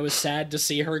say I was sad to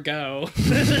see her go.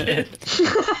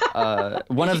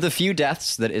 One of the few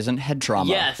deaths that isn't head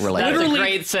trauma related. That's a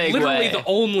great segue. Literally the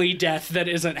only death that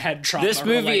isn't head trauma This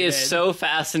movie related. is so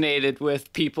fascinated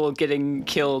with people getting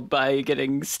killed by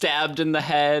getting stabbed in the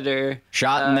head or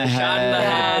shot in the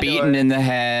head, beaten in the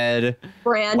head,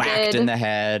 branded, whacked in the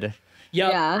head. Yep.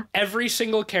 Yeah. Every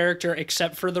single character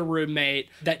except for the roommate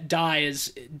that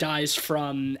dies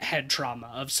from head trauma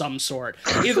of some sort.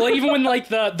 Even when like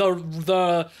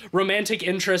the romantic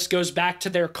interest goes back to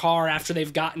their car after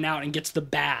they've gotten out and gets the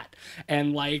bat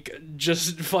and like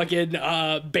just fucking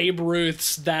Babe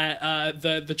Ruth's that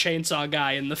the chainsaw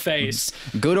guy in the face.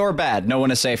 Good or bad, no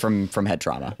one is safe from head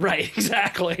trauma. Right,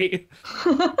 exactly.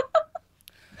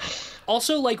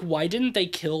 Also, like, why didn't they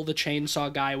kill the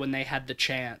chainsaw guy when they had the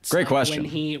chance? Great question.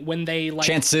 When they like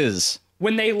chances.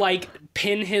 When they like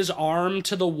pin his arm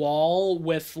to the wall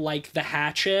with like the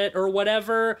hatchet or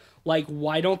whatever, like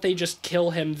why don't they just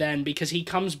kill him then? Because he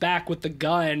comes back with the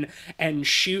gun and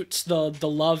shoots the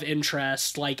love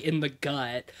interest like in the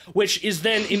gut, which is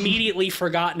then immediately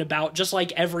forgotten about, just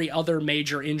like every other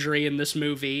major injury in this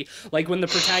movie. Like when the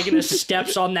protagonist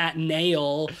steps on that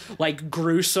nail like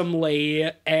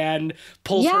gruesomely and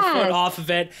pulls her foot off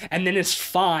of it and then is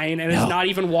fine and is not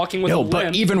even walking with a limp.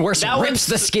 But even worse, rips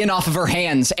the skin off of her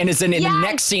hands and is in the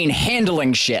next scene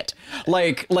handling shit.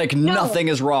 Like nothing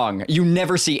is wrong. You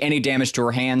never see any damage to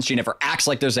her hands. She never acts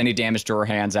like there's any damage to her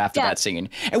hands after that scene.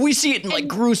 And we see it in like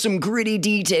gruesome, gritty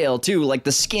detail too. Like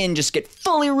the skin just get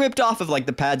fully ripped off of like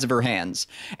the pads of her hands.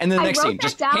 And then the next scene,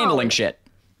 just handling shit.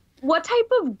 What type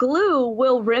of glue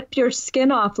will rip your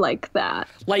skin off like that?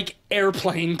 Like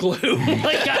airplane glue.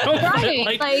 Like I don't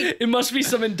like it must be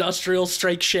some industrial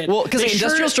strength shit. Well, because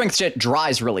industrial strength shit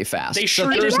dries really fast.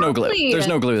 There's no glue. There's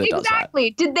no glue that does that.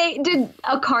 Exactly. Did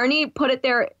a carny put it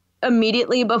there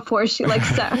immediately before she like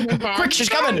set her hand? Quick, she's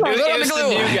coming. It was the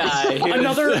new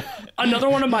guy. Another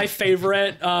one of my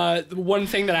favorite, one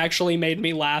thing that actually made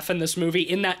me laugh in this movie,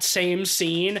 in that same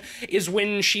scene, is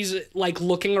when she's like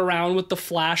looking around with the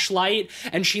flashlight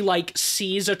and she like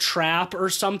sees a trap or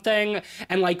something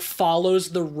and like follows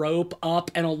the rope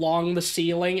up and along the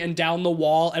ceiling and down the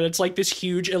wall, and it's like this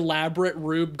huge elaborate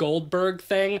Rube Goldberg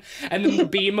thing, and then the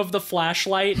beam of the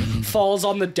flashlight falls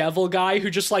on the devil guy who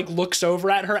just like looks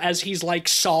over at her as he's like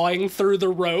sawing through the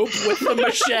rope with the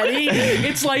machete.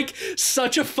 It's like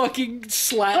such a fucking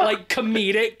like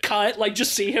comedic cut. Like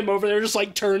just see him over there just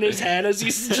like turn his head as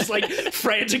he's just like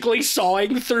frantically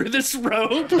sawing through this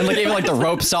rope. And like even like the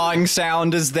rope sawing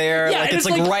sound is there. Yeah, like it's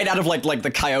like right out of like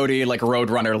the Coyote like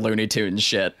Roadrunner Looney Tunes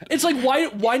shit. It's like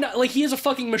why not, like he has a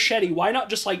fucking machete, why not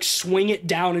just like swing it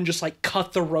down and just like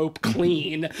cut the rope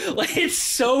clean? Like it's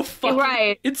so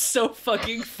fucking it's so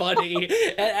fucking funny.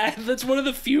 and that's one of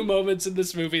the few moments in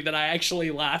this movie that I actually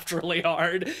laughed really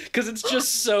hard because it's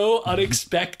just so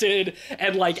unexpected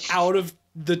and like out of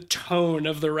the tone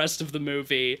of the rest of the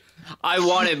movie. I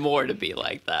wanted more to be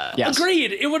like that. Yes.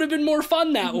 Agreed. It would have been more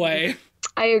fun that way.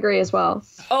 I agree as well.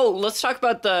 Oh, let's talk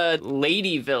about the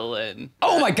lady villain.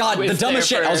 Oh my god, the Was dumbest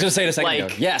there shit. I was for, gonna say it a second like,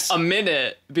 ago. Yes. a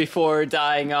minute before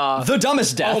dying off. The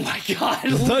dumbest death. Oh my god.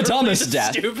 The dumbest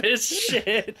death. Stupidest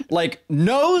shit. Like,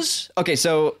 knows. Okay,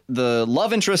 so the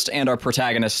love interest and our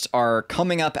protagonist are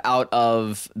coming up out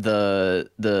of the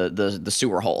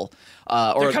sewer hole.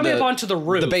 Or They're coming up onto the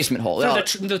roof. The basement hole.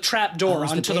 Through the trap door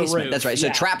onto the roof. That's right. So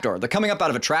Yeah. trap door. They're coming up out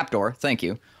of a trap door. Thank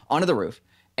you. Onto the roof.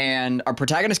 And our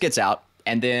protagonist gets out.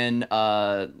 And then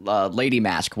lady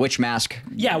mask, witch mask.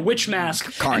 Yeah, witch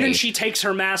mask. Carney. And then she takes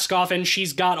her mask off and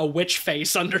she's got a witch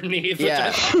face underneath, which Yeah.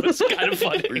 I thought was kind of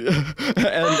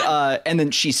funny. And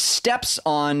then she steps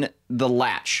on the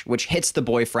latch, which hits the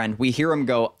boyfriend. We hear him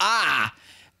go, ah!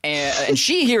 And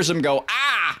she hears him go,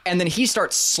 ah! And then he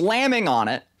starts slamming on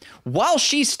it while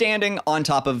she's standing on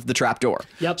top of the trapdoor.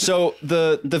 Yep. So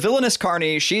the villainous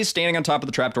Carney, she's standing on top of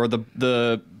the trapdoor.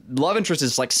 The love interest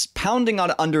is like pounding on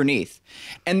it underneath.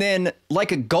 And then,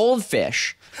 like a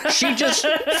goldfish, she just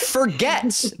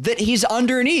forgets that he's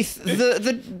underneath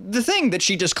the thing that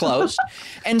she just closed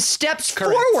and steps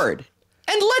forward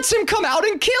and lets him come out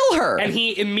and kill her. And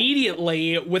he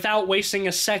immediately, without wasting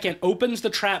a second, opens the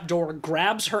trapdoor,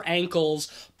 grabs her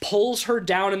ankles, pulls her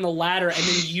down in the ladder, and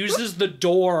then uses the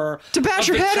door to bash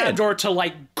her the head in. trapdoor to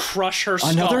like crush her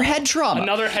skull. Another head trauma.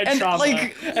 Another head And, trauma.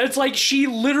 like- And it's like she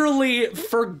literally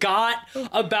forgot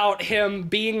about him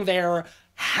being there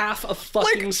half a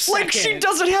fucking second. Like she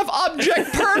doesn't have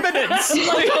object permanence.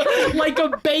 like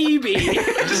a baby.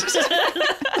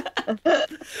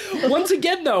 Once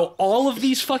again, though, all of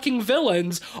these fucking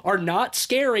villains are not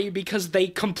scary because they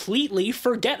completely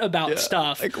forget about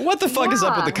stuff. Like, what the fuck is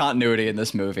up with the Yeah. continuity in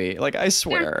this movie? Like, I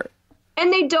swear.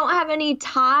 And they don't have any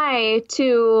tie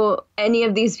to any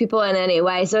of these people in any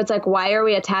way. So it's like, why are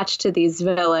we attached to these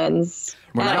villains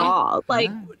at all? Like,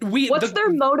 what's their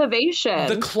motivation?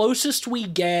 The closest we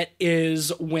get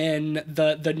is when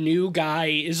the new guy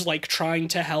is like trying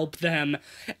to help them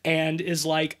and is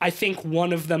like, I think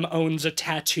one of them owns a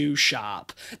tattoo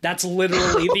shop. That's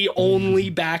literally the only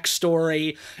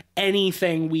backstory,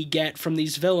 anything we get from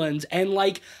these villains. And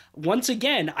like, once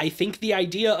again, I think the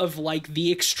idea of like the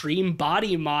extreme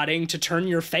body modding to turn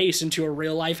your face into a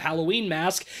real life Halloween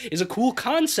mask is a cool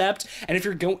concept. And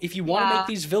if you want to make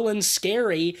these villains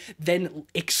scary, then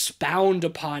expound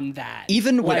upon that.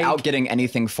 Even without getting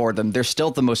anything for them, they're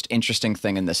still the most interesting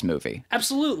thing in this movie.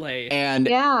 Absolutely. And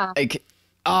like,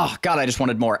 oh god, I just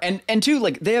wanted more. And two,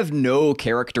 like, they have no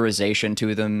characterization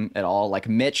to them at all. Like,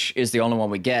 Mitch is the only one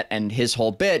we get, and his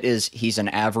whole bit is he's an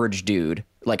average dude,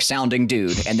 like sounding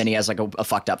dude, and then he has like a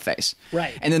fucked up face.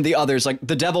 Right. And then the others, like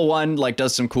the devil one, like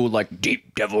does some cool like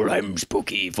deep devil I'm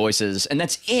spooky voices, and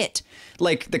that's it.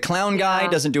 Like the clown guy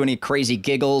doesn't do any crazy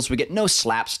giggles. We get no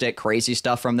slapstick crazy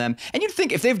stuff from them. And you'd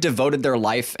think if they've devoted their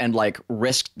life and like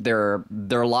risked their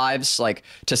lives like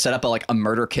to set up a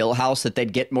murder kill house, that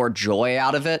they'd get more joy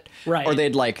out of it. Right. Or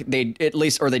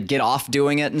they'd get off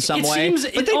doing it in some way. Seems,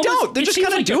 but they don't. They're just kind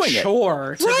of like doing a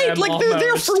chore to right. them Like they're there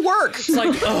almost. for work. It's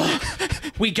like, ugh,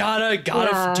 we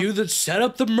gotta set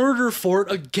up the murder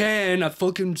fort again. I'm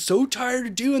fucking so tired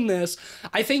of doing this.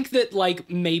 I think that like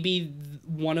maybe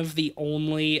one of the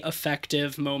only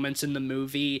effective moments in the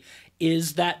movie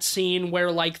is that scene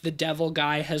where like the devil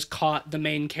guy has caught the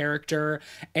main character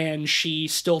and she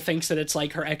still thinks that it's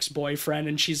like her ex-boyfriend,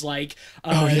 and she's like,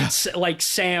 like,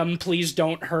 Sam, please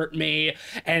don't hurt me.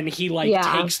 And he like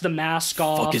takes the mask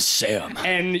off. Fuck is Sam?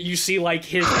 And you see like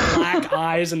his black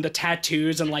eyes and the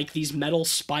tattoos and like these metal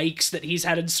spikes that he's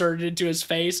had inserted into his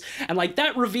face. And like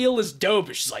that reveal is dope.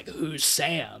 And she's like, who's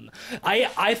Sam?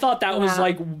 I thought that was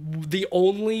like the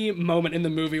only moment in the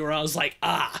movie where I was like,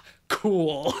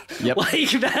 cool. Yep.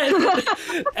 Like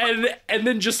that. and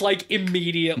then just like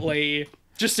immediately.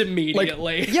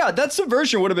 Like, yeah, that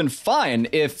subversion would have been fine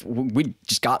if we'd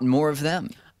just gotten more of them.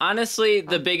 Honestly,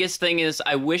 the biggest thing is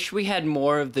I wish we had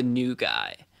more of the new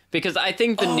guy. Because I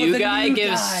think the new guy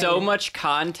gives so much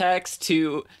context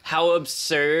to how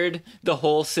absurd the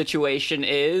whole situation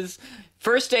is.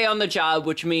 First day on the job,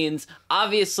 which means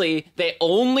obviously they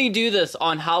only do this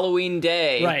on Halloween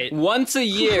Day, once a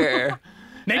year.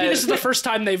 Maybe this is the first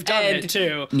time they've done it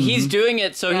too. He's doing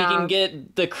it so he can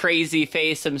get the crazy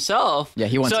face himself. Yeah,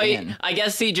 he wants in. I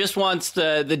guess he just wants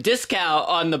the discount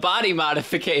on the body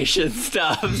modification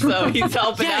stuff. So he's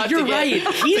helping out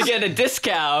to get a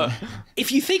discount.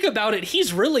 If you think about it,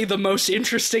 he's really the most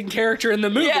interesting character in the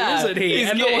movie, isn't he?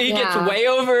 He gets way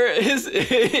over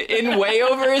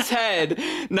his head,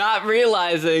 not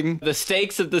realizing the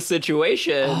stakes of the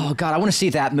situation. Oh god, I want to see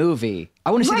that movie. I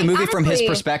want to see Right, the movie from his honestly.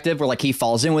 perspective where like he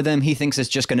falls in with him. He thinks it's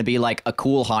just going to be like a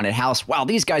cool haunted house. Wow,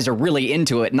 these guys are really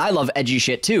into it. And I love edgy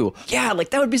shit too. Yeah, like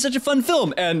that would be such a fun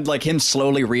film. And like him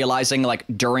slowly realizing like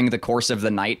during the course of the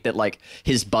night that like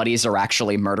his buddies are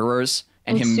actually murderers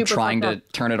and It's him super trying to fucked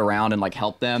up. turn it around and like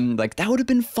help them. Like that would have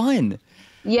been fun.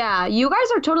 Yeah, you guys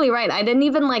are totally right. I didn't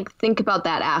even like think about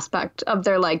that aspect of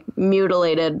their like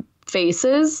mutilated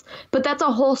faces, but that's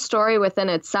a whole story within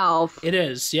itself. It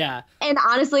is, yeah. And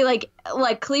honestly, like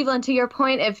Cleveland, to your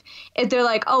point, if they're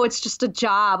like, oh, it's just a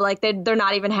job, like they're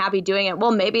not even happy doing it.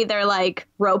 Well, maybe they're like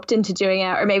roped into doing it,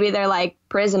 or maybe they're like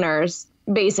prisoners,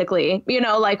 basically. You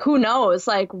know, like who knows,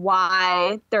 like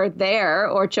why they're there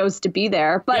or chose to be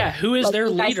there. But Yeah, who is like their I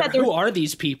leader? said, Who are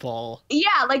these people? yeah,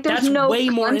 like there's That's no way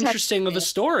more context interesting to of a it.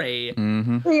 story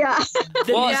Yeah. than these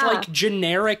Yeah. like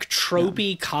generic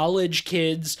tropey college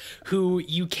kids who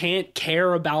you can't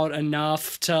care about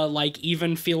enough to like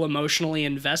even feel emotionally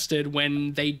invested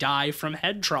when they die from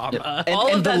head trauma. And, All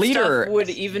and of the that leader stuff would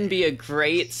even be a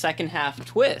great second half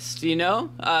twist, you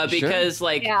know? Because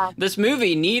like Yeah. this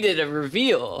movie needed a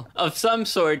reveal of some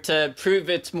sort to prove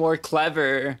it's more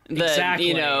clever than Exactly.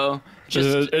 you know.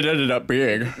 Just it ended up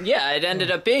being. yeah, it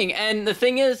ended up being. And the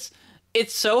thing is,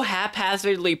 it's so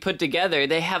haphazardly put together.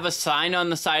 They have a sign on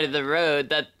the side of the road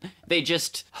that they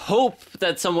just hope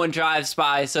that someone drives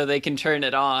by so they can turn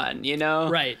it on, you know?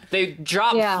 Right. They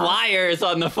drop Yeah. flyers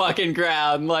on the fucking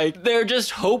ground. Like, they're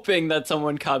just hoping that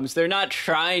someone comes. They're not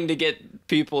trying to get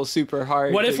people super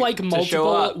hard What if to- like to show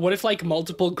multiple up. what if like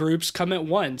multiple groups come at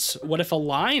once? What if a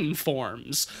line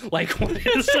forms? Like what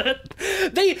is it?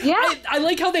 I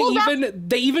like how they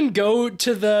even go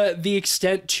to the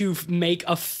extent to make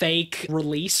a fake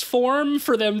release form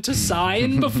for them to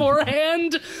sign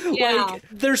beforehand. Yeah. Like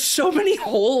there's so many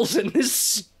holes in this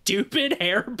stupid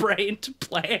harebrained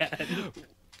plan.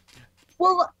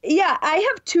 Well, yeah, I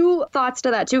have two thoughts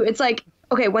to that too. It's like,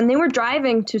 okay, when they were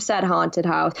driving to said haunted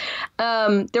house,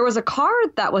 there was a car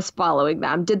that was following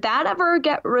them. Did that ever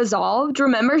get resolved?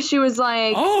 Remember, she was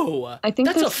like, Oh, I think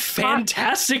that's a there's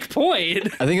fantastic point.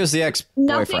 I think it was the ex-boyfriend.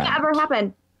 nothing ever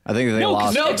happened. I think they No, 'cause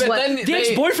lost No, him. but What- then The they,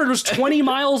 ex-boyfriend was 20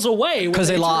 miles away when Because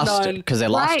they turned lost on-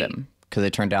 Right. him. Because they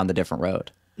turned down the different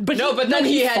road. But but then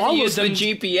he had to followed use the them.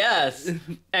 GPS,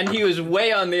 and he was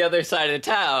way on the other side of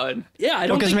town. Yeah, I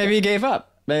don't Because think maybe he gave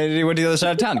up. Maybe he went to the other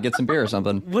side of town to get some beer or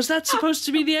something. was that supposed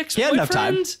to be the had ex-boyfriend? enough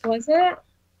time. Was it?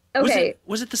 Okay.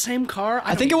 Was it the same car?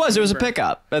 I think it was. It was a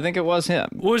pickup. I think it was him.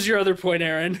 What was your other point,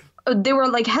 Aaron? They were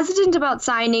like hesitant about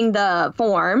signing the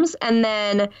forms, and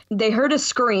then they heard a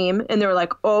scream and they were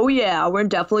like, oh yeah, we're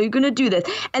definitely gonna do this.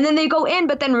 And then they go in,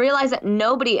 but then realize that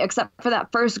nobody except for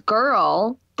that first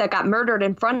girl that got murdered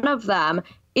in front of them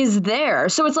is there.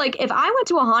 So it's like, if I went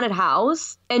to a haunted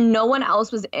house and no one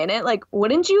else was in it, like,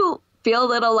 wouldn't you feel a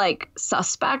little like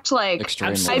suspect? Like,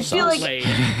 Extremely I feel like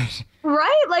Absolutely.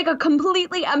 right, like a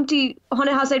completely empty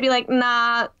haunted house, I'd be like,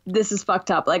 nah, this is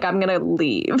fucked up, like I'm gonna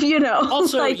leave, you know.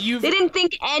 Also, like, you've- they didn't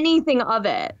think anything of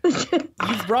it.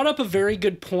 You've brought up a very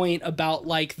good point about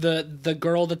like the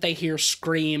girl that they hear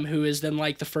scream, who is then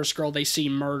like the first girl they see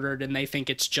murdered, and they think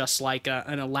it's just like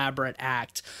an elaborate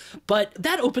act. But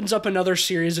that opens up another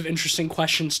series of interesting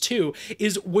questions too.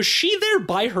 Was she there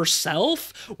by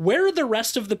herself? Where are the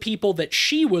rest of the people that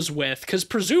she was with? Because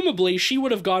presumably she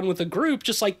would have gone with a group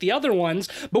just like the other ones,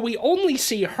 but we only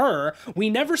see her. We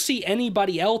never see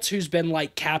anybody else who's been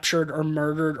like captured or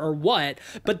murdered or what,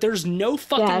 but there's no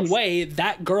fucking Yes. way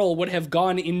that girl would have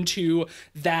gone into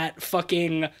that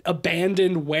fucking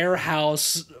abandoned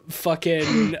warehouse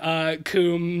fucking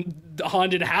Coombe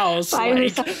haunted house By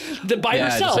like herself. by Yeah,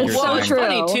 just herself. like you're Well, saying. it's True.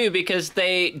 funny too because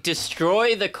they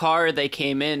destroy the car they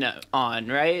came in on,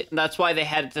 right? That's why they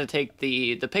had to take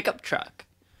the pickup truck.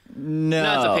 No.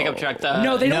 Not the pickup truck.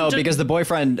 No, they No, don't. because the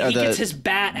boyfriend. he gets his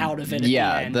bat out of it. At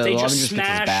Yeah, the end. the They loving just just gets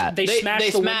his smash. bat. They They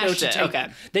smash the window smashed to it, take. okay.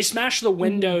 They smash the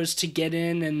windows to get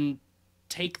in and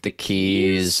take the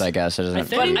keys, I guess. It doesn't have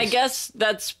think- But keys. I guess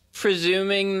that's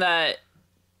presuming that.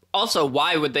 Also,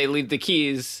 why would they leave the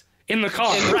keys? in the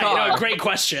car. In the Right? car. No, great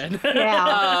question.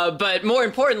 Yeah. But more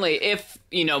importantly, if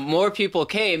more people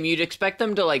came, you'd expect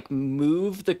them to like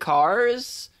move the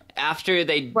cars after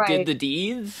they did Right. the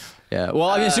deeds. Yeah. Well,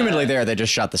 I mean, assumingly there, they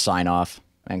just shut the sign off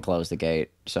and closed the gate,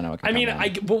 so no one can I come mean,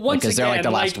 in. but once Because again, they're like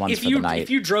the last ones if for you the night. if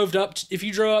you drove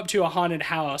up to a haunted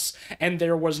house and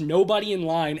there was nobody in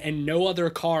line and no other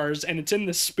cars and it's in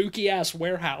this spooky ass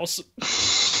warehouse,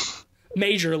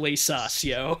 majorly sus,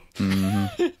 yo.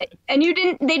 And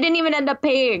they didn't even end up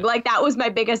paying. Like, that was my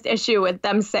biggest issue with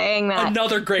them saying that.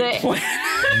 Another great They- point.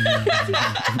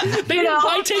 They didn't know,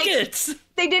 buy like- tickets.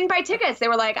 They didn't buy tickets. They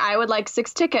were like, I would like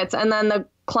 6 tickets. And then the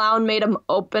clown made them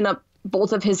open up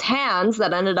both of his hands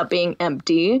that ended up being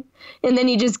empty. And then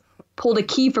he just pulled a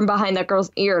key from behind that girl's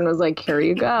ear and was like, here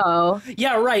you go.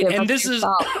 Yeah, right. Give And up this is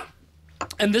yourself.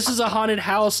 and this is a haunted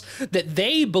house that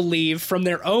they believe from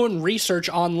their own research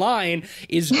online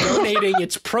is donating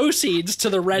its proceeds to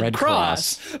the Red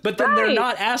Cross. But then they're Right.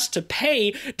 not asked to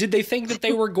pay. Did they think that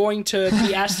they were going to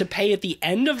be asked to pay at the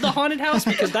end of the haunted house?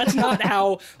 Because that's not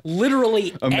how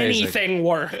literally Amazing. anything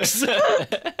works.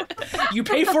 You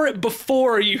pay for it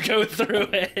before you go through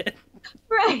it.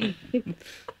 Right.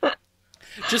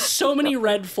 Just so many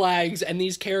red flags, and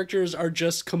these characters are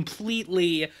just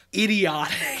completely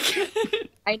idiotic.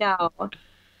 I know.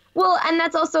 Well, and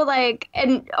that's also like,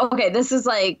 and okay, this is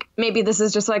like, maybe this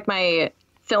is just like my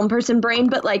film person brain,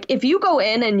 but like if you go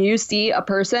in and you see a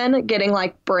person getting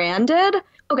like branded,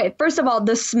 okay, first of all,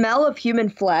 the smell of human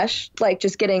flesh, like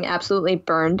just getting absolutely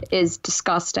burned, is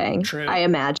disgusting. True. I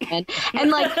imagine.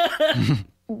 And like,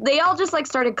 they all just like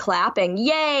started clapping.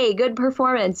 Yay, good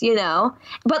performance, you know?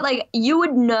 But like, you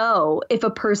would know if a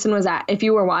person was if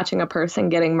you were watching a person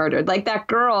getting murdered. Like that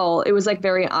girl, it was like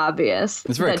very obvious.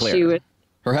 It's very that clear. She would,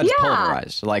 Her head's Yeah.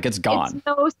 pulverized. Like, it's gone. it's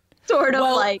no sort of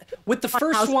Well, like with the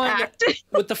first house one, act.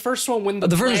 with the first one, when the,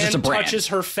 The first is just a brand brand. touches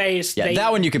her face, Yeah,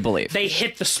 that one you could believe. they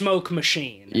hit the smoke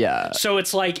machine. Yeah. So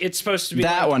it's like it's supposed to be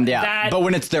That like one, yeah. That, But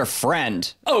when it's their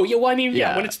friend, oh yeah, well I mean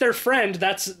Yeah. when it's their friend,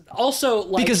 that's also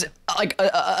like because like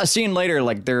a scene later,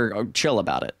 like they're chill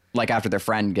about it. Like after their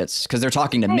friend gets, because they're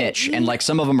talking to Mitch, and like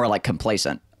some of them are like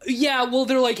complacent. yeah, well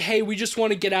they're like, hey, we just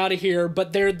want to get out of here,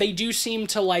 but they do seem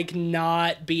to like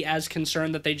not be as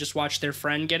concerned that they just watched their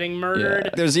friend getting murdered.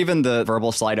 There's even the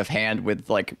verbal sleight of hand with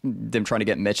like them trying to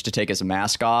get Mitch to take his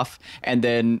mask off, and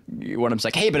then one of them's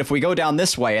like, hey, but if we go down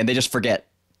this way, and they just forget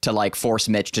to like force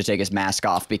Mitch to take his mask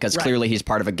off because Right. clearly he's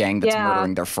part of a gang that's Yeah.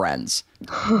 murdering their friends.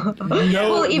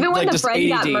 well, even when like, the just friend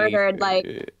got ADD. murdered,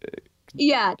 like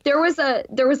yeah, there was a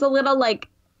little like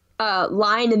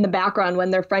line in the background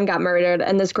when their friend got murdered,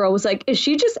 and this girl was like, is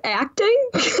she just acting?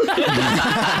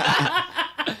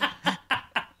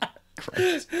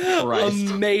 Christ.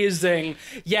 Amazing.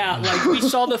 Yeah, like we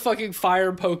saw the fucking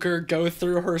fire poker go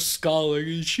through her skull. Like,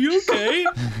 is she okay?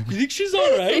 You think she's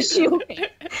all right? Is she okay?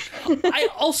 I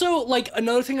also, like,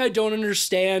 another thing I don't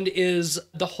understand is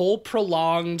the whole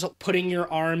prolonged putting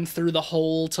your arm through the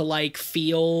hole to, like,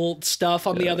 feel stuff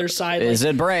on the other side. Is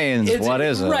like, it brains? it's- What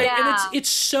is it? Right, and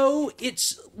Yeah.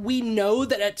 we know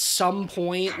that at some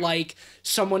point, like,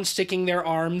 someone sticking their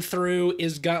arm through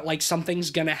is gonna, like, something's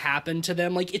gonna happen to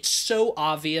them. Like, it's so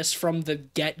obvious from the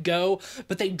get-go,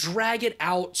 but they drag it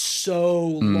out so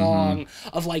long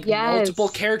of, like, Yes. multiple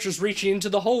characters reaching into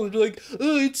the hole and be like,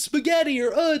 oh, it's spaghetti,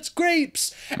 or oh, it's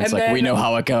grapes. It's like, we know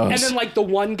how it goes. And then, like, the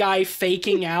one guy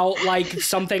faking out, like,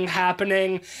 something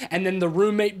happening, and then the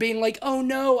roommate being like, oh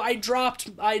no, I dropped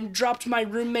my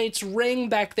roommate's ring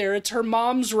back there. It's her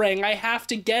mom's ring. I have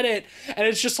to get it. And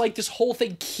it's just like this whole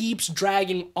thing keeps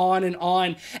dragging on and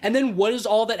on. And then what is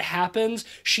all that happens?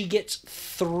 She gets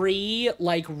 3,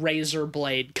 like, razor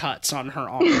blade cuts on her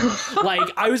arm.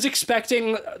 Like, I was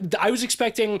expecting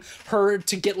her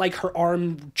to get, like, her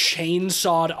arm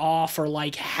chainsawed off or,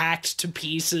 like, hacked to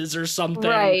pieces or something.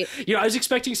 Right. You know, I was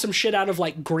expecting some shit out of,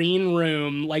 like, Green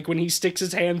Room, like when he sticks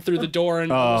his hand through the door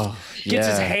and gets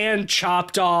his yeah. hand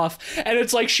chopped off. And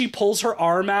it's like she pulls her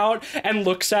arm out and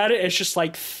looks at it. It's just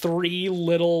like 3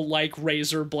 little, like,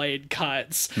 razor blade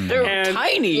cuts. They're And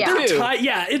tiny, Yeah. too.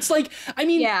 yeah, it's like, I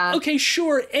mean, Yeah. okay,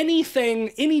 sure,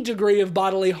 any degree of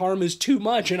bodily harm is too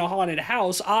much in a haunted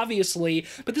house, obviously,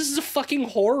 but this is a fucking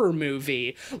horror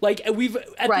movie. Like, at this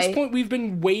Right. point, we've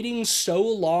been waiting so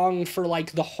long for,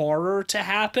 like, the horror to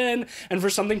happen and for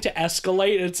something to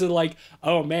escalate. It's like,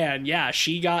 oh man, yeah,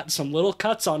 she got some little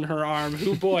cuts on her arm.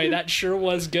 Hoo boy, that sure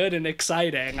was good and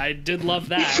exciting. I did love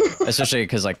that. Especially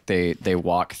because like they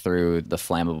walk through the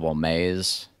flammable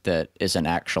maze that isn't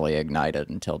actually ignited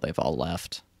until they've all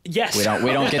left. Yes. We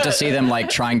don't get to see them like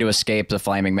trying to escape the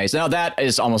flaming maze. Now that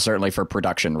is almost certainly for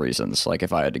production reasons. Like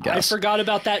if I had to I guess, forgot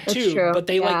about that too, true, but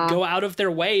they yeah. like go out of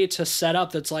their way to set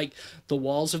up that's like the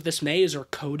walls of this maze are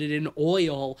coated in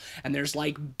oil and there's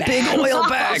like bags, oil there's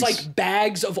bags! like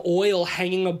bags of oil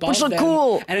hanging above Which look them.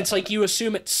 cool. And it's like you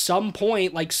assume at some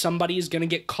point like somebody's gonna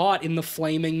get caught in the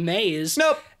flaming maze.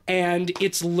 Nope. And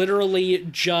it's literally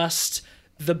just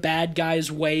the bad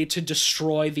guy's way to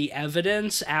destroy the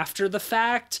evidence after the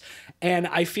fact. And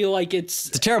I feel like it's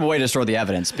a terrible way to destroy the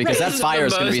evidence, because that fire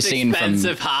is going to be seen from...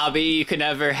 expensive hobby you can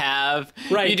ever have.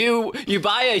 Right. You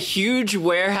buy a huge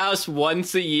warehouse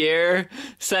once a year,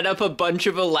 set up a bunch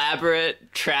of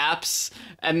elaborate traps,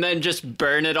 and then just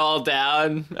burn it all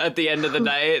down at the end of the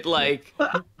night. Like,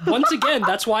 once again,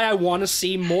 that's why I want to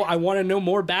see more. I want to know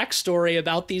more backstory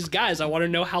about these guys. I want to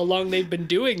know how long they've been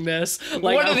doing this.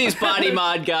 Like, one of these body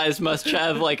mod guys must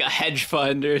have like a hedge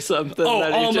fund or something. Oh,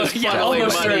 that he's almost, just yeah, funneling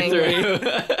almost money through.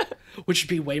 which would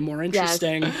be way more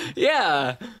interesting.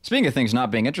 Yeah. Speaking of things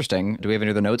not being interesting, do we have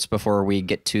any other notes before we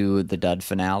get to the dud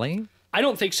finale? I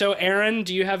don't think so. Erin,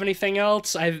 do you have anything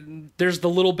else? There's the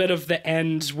little bit of the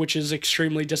end, which is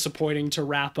extremely disappointing to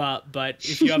wrap up. But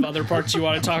if you have other parts you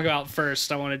want to talk about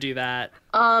first, I want to do that.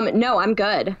 No, I'm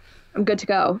good. I'm good to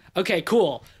go. Okay,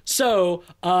 cool. So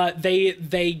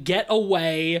they get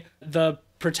away. The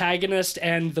protagonist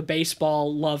and the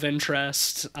baseball love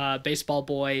interest, baseball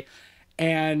boy,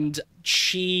 and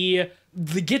she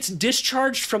gets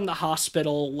discharged from the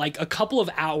hospital like a couple of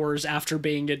hours after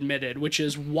being admitted, which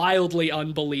is wildly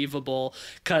unbelievable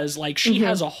because like she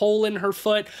has a hole in her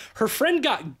foot. Her friend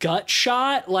got gut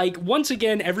shot. Like, once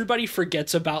again, everybody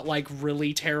forgets about like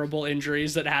really terrible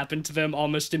injuries that happen to them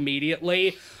almost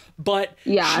immediately. But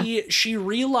yeah, she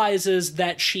realizes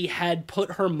that she had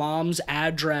put her mom's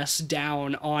address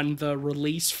down on the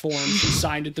release form she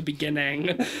signed at the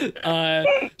beginning.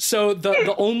 So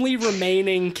the only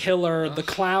remaining killer, the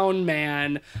clown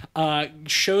man,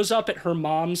 shows up at her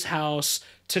mom's house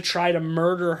to try to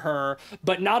murder her.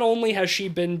 But not only has she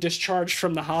been discharged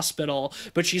from the hospital,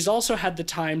 but she's also had the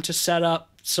time to set up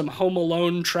some Home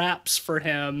Alone traps for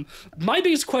him. My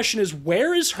biggest question is,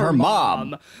 where is her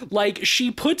mom? Like,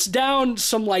 she puts down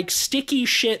some like sticky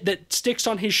shit that sticks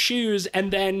on his shoes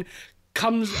and then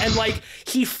comes and like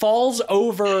he falls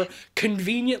over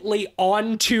conveniently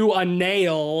onto a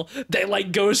nail that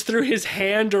like goes through his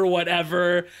hand or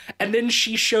whatever, and then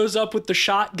she shows up with the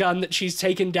shotgun that she's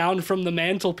taken down from the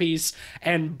mantelpiece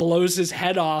and blows his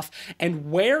head off.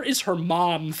 And where is her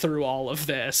mom through all of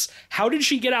this? How did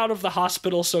she get out of the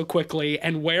hospital so quickly,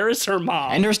 and where is her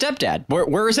mom and her stepdad?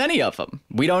 Where is any of them?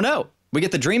 We don't know. We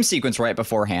get the dream sequence right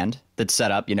beforehand that's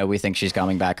set up. You know, we think she's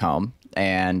coming back home,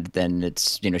 and then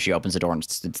it's, you know, she opens the door and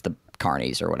it's the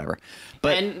carnies or whatever.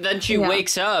 But and then she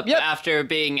wakes up after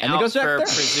being out for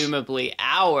presumably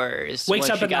hours. Wakes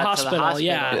up in the hospital,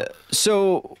 yeah.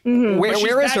 So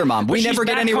where is her mom? We never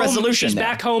get any resolution. She's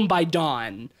back home by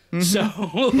dawn.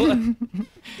 So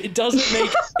it doesn't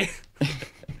make...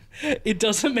 It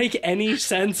doesn't make any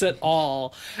sense at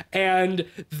all. And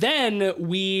then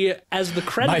we, as the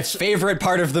credits... My favorite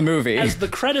part of the movie. As the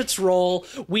credits roll,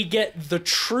 we get the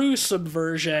true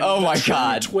subversion. Oh my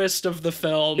God. Twist of the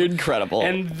film. Incredible.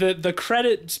 And the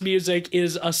credits music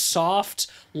is a soft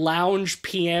lounge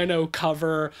piano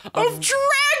cover of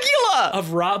Dracula!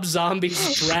 Of Rob Zombie's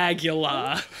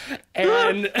Dragula.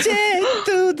 And... Dig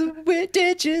through the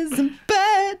ditches and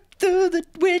bed through the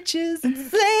witches and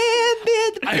slam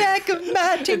in the back of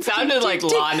my... It sounded like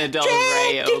Lana Del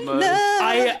Rey almost.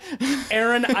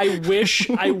 Erin, I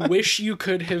wish you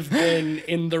could have been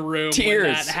in the room when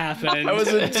that happened. I was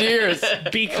in tears.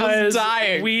 Because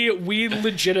dying. we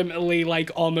legitimately like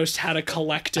almost had a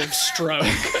collective stroke.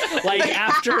 Like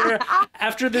after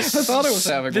this I thought I was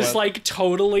having this one. like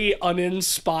totally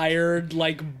uninspired,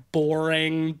 like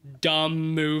boring,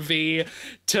 dumb movie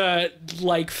to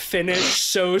like finish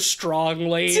so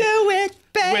strongly. Do it,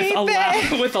 baby.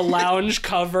 With a lounge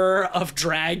cover of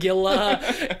Dragula.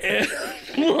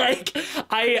 Like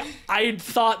I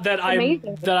thought that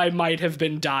I might have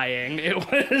been dying. It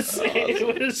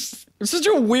was It's such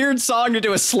a weird song to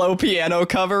do a slow piano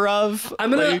cover of.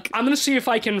 I'm gonna see if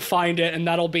I can find it, and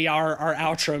that'll be our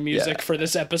outro music for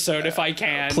this episode if I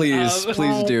can. Please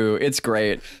do. It's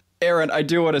great. Erin, I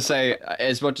do want to say,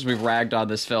 as much as we've ragged on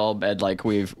this film and like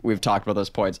we've talked about those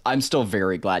points, I'm still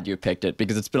very glad you picked it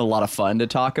because it's been a lot of fun to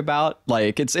talk about.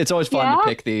 Like it's always fun to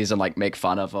pick these and like make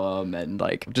fun of them and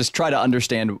like just try to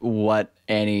understand what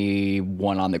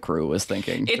anyone on the crew was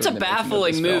thinking. It's a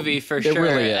baffling movie for sure. It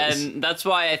really is. And that's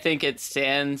why I think it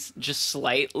stands just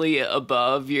slightly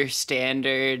above your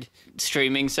standard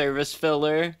streaming service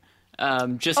filler.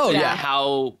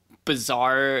 How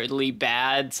bizarrely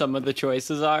bad some of the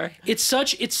choices are. It's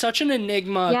such an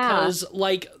enigma because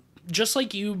like just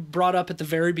like you brought up at the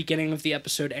very beginning of the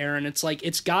episode, Erin, it's like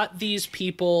it's got these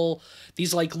people,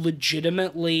 these like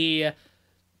legitimately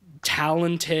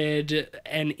talented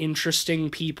and interesting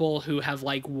people who have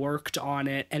like worked on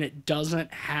it, and it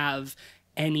doesn't have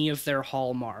any of their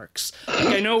hallmarks. Like,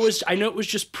 I know it was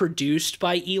just produced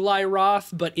by Eli Roth,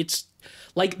 but it's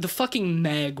like the fucking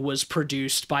Meg was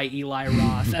produced by Eli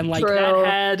Roth, and like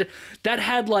that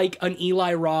had like an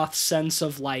Eli Roth sense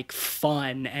of like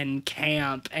fun and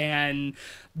camp, and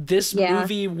this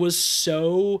movie was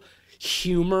so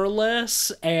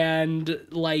humorless and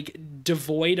like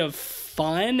devoid of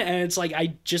fun, and it's like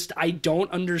I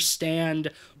don't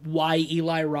understand why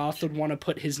Eli Roth would want to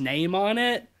put his name on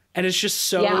it, and it's just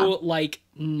so like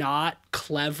not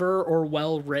clever or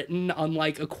well written,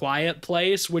 unlike A Quiet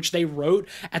Place, which they wrote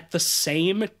at the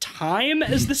same time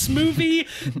as this movie.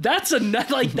 That's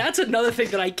another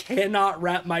thing that I cannot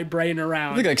wrap my brain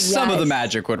around. I think like some of the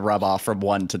magic would rub off from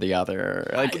one to the other.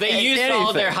 Like they used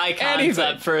all their high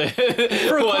concept for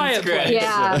one script.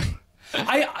 Yeah.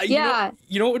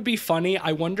 You know what would be funny?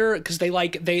 I wonder, because they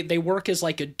work as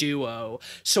like a duo,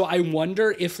 so I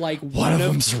wonder if like one of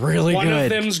them's really good, one of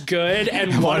them's good,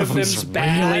 and one of them's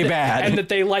bad, really bad, and that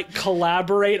they like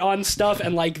collaborate on stuff,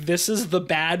 and like this is the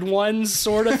bad ones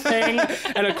sort of thing,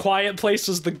 and A Quiet Place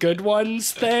is the good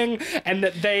ones thing, and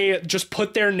that they just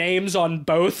put their names on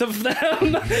both of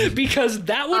them because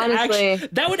that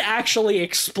would actually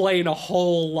explain a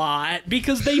whole lot,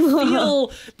 because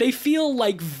they feel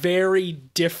like very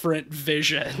different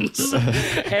visions.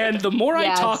 And the more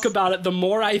I talk about it, the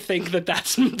more I think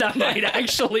that might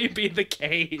actually be the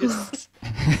case.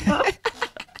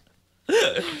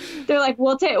 They're like,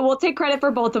 we'll take credit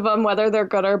for both of them, whether they're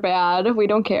good or bad. We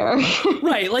don't care.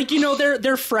 Right. Like, you know,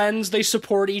 they're friends. They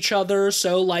support each other.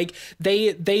 So like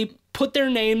they put their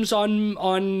names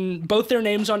on both their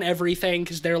names on everything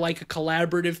because they're like a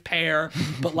collaborative pair.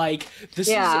 But like this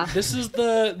is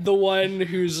the one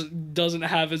who's doesn't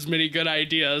have as many good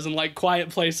ideas, and like Quiet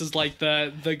Place is like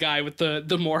the guy with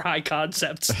the more high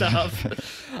concept stuff.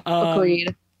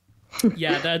 Agreed.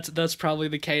 Yeah, that's probably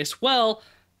the case. Well,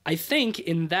 I think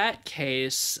in that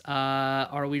case,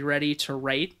 are we ready to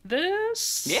rate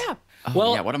this? Yeah. Oh,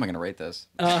 well, yeah, what am I going to rate this?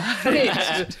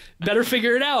 Better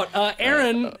figure it out.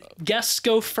 Erin, guests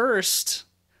go first.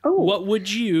 Oh. What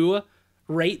would you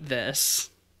rate this?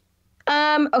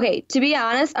 Okay, to be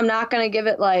honest, I'm not gonna give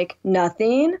it like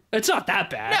nothing. It's not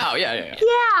that bad. No, yeah.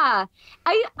 Yeah.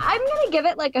 I'm gonna give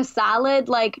it like a solid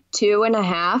like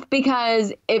 2.5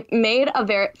 because it made a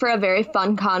very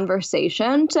fun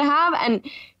conversation to have, and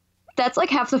that's like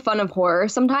half the fun of horror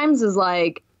sometimes is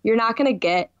like you're not going to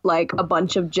get like a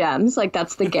bunch of gems. Like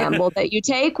that's the gamble that you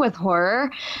take with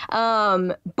horror.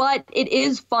 But it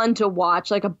is fun to watch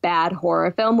like a bad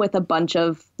horror film with a bunch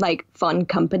of like fun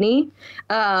company.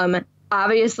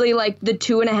 Obviously like the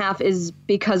 2.5 is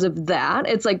because of that.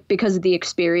 It's like because of the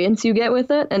experience you get with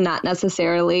it and not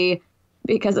necessarily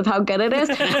because of how good it is.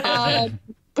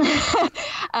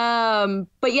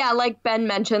 But yeah, like Ben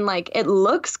mentioned, like it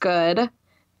looks good.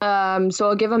 So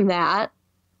I'll give him that.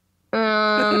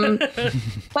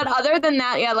 But other than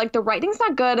that, yeah, like the writing's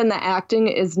not good and the acting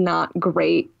is not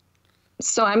great.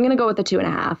 So I'm gonna go with the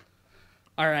 2.5.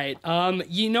 All right.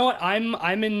 You know what?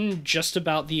 I'm in just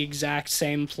about the exact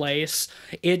same place.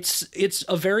 It's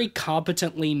a very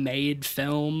competently made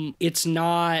film. It's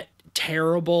not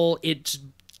terrible. It's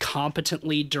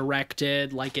competently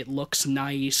directed, like it looks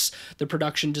nice, the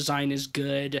production design is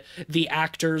good, the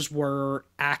actors were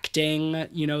acting,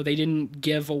 you know, they didn't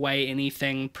give away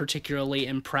anything particularly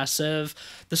impressive.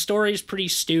 The story's pretty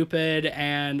stupid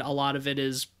and a lot of it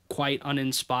is quite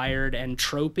uninspired and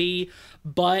tropey,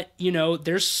 but you know,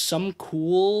 there's some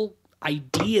cool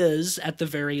ideas at the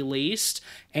very least,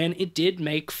 and it did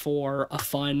make for a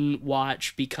fun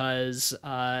watch because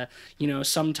you know,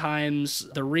 sometimes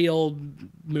the real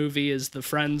movie is the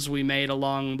friends we made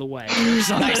along the way or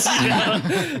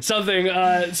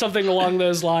something along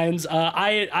those lines.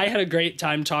 I had a great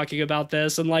time talking about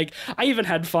this, and like I even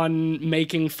had fun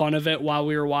making fun of it while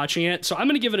we were watching it, so I'm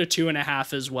gonna give it a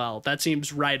 2.5 as well. That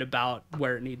seems right about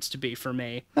where it needs to be for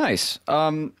me. Nice.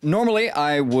 Normally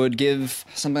I would give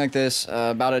something like this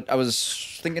about it. I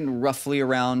was thinking roughly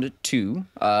around 2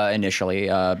 initially,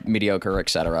 mediocre,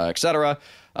 etc.,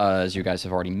 as you guys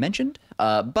have already mentioned.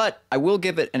 But I will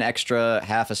give it an extra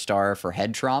half a star for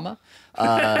head trauma.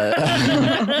 Not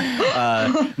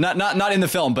in the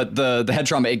film, but the head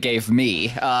trauma it gave me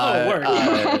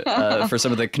for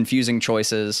some of the confusing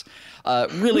choices.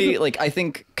 Really, like I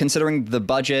think considering the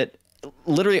budget,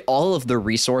 literally all of the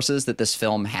resources that this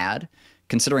film had.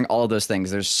 Considering all of those things,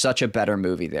 there's such a better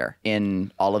movie there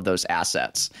in all of those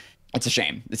assets. It's a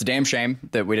shame. It's a damn shame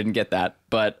that we didn't get that.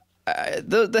 But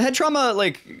the head trauma,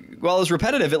 like, while it was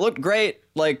repetitive, it looked great.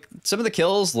 Like, some of the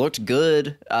kills looked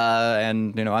good.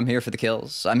 And, you know, I'm here for the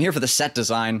kills. I'm here for the set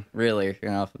design, really. You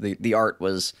know, the art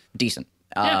was decent.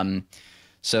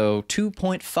 So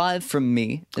 2.5 from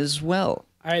me as well.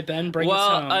 All right, Ben, bring us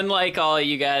Well, home. unlike all of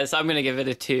you guys, I'm gonna give it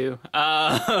a 2.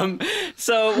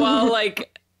 So while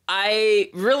like I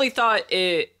really thought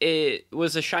it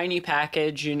was a shiny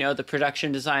package, you know, the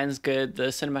production design's good, the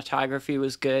cinematography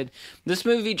was good. This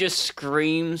movie just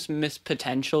screams missed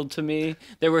potential to me.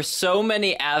 There were so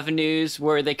many avenues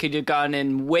where they could have gone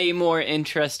in way more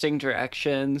interesting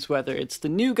directions, whether it's the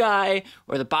new guy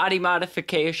or the body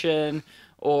modification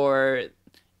or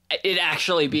it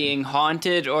actually being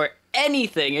haunted or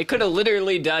anything. It could have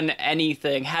literally done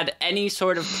anything, had any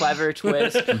sort of clever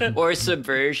twist or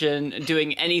subversion,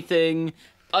 doing anything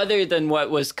other than what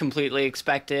was completely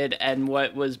expected and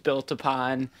what was built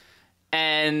upon.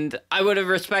 And I would have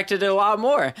respected it a lot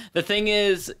more. The thing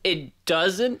is, it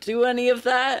doesn't do any of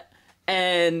that.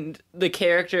 And the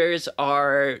characters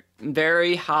are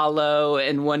very hollow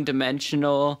and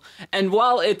one-dimensional. And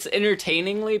while it's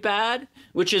entertainingly bad,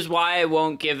 which is why I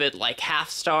won't give it like half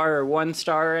star or 1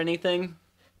 star or anything,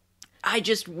 I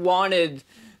just wanted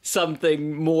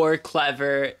something more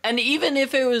clever. And even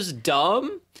if it was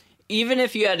dumb, even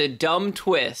if you had a dumb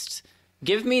twist,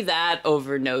 give me that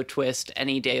over no twist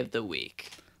any day of the week.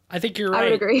 I think you're right. I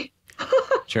would agree.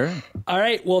 Sure. All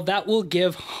right, well, that will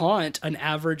give Haunt an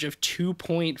average of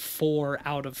 2.4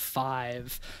 out of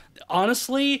 5.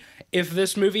 Honestly, if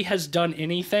this movie has done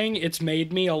anything, it's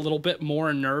made me a little bit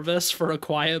more nervous for A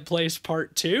Quiet Place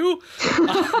Part 2.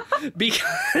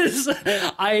 Because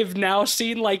I've now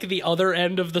seen, like, the other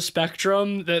end of the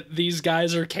spectrum that these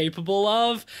guys are capable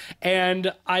of.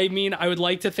 And, I mean, I would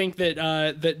like to think that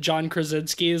that John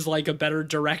Krasinski is, like, a better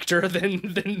director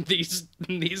than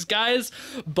these guys.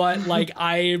 But, like,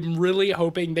 I'm really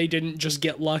hoping they didn't just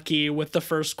get lucky with the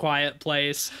first Quiet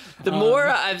Place. The more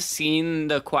I've seen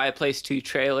the Quiet Place 2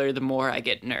 trailer, the more I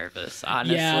get nervous,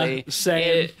 honestly. Yeah,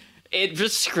 same. It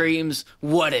just screams,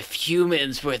 what if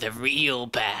humans were the real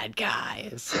bad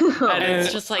guys? And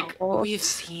it's just like, we've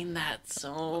seen that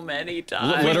so many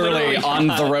times. Literally on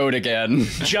the road again.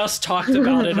 Just talked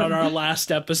about it on our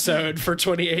last episode for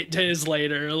 28 Days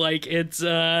Later. Like, it's,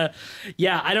 yeah,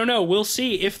 I don't know. We'll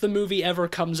see if the movie ever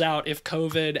comes out, if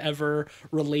COVID ever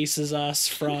releases us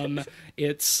from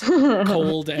its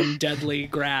cold and deadly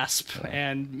grasp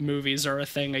and movies are a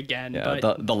thing again. Yeah,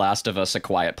 But the Last of Us, A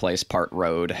Quiet Place Part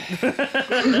Road.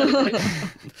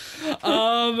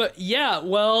 yeah,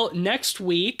 well, next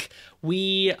week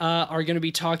we are going to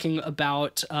be talking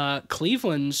about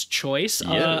Cleveland's Choice,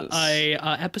 Yes. a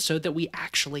episode that we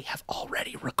actually have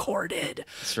already recorded.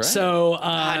 That's right. So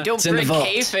Don't in the break vault.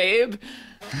 kayfabe.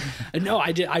 no,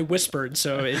 I whispered,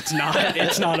 so it's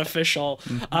not official.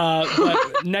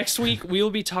 But next week we will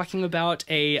be talking about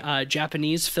a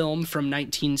Japanese film from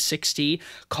 1960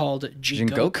 called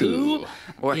Jingoku.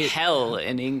 Or hell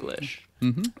in English.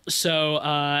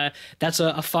 So that's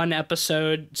a fun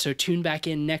episode. So tune back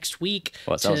in next week.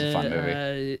 Well, that was a fun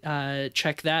movie.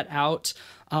 Check that out.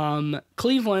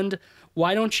 Cleveland,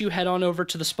 why don't you head on over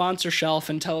to the sponsor shelf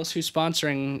and tell us who's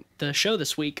sponsoring the show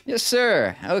this week? Yes,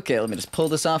 sir. Okay, let me just pull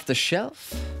this off the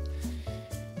shelf.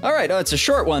 All right, it's a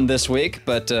short one this week,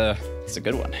 but it's a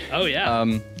good one. Oh, yeah.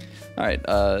 All right,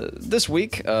 this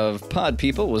week of Pod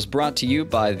People was brought to you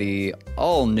by the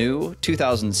all-new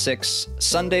 2006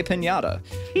 Sunday Pinata,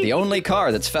 the only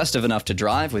car that's festive enough to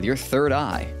drive with your third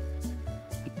eye.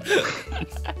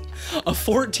 A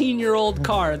 14-year-old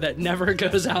car that never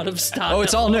goes out of stock. Oh,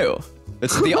 it's all new.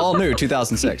 It's the all-new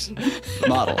 2006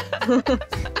 model.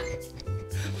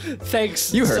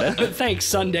 Thanks. You heard it. Thanks,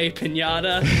 Sunday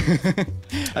Pinata.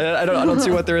 I don't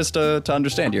see what there is to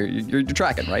understand. You're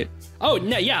tracking, right? Oh,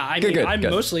 no, yeah. I mean, Good, I'm good.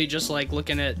 mostly just like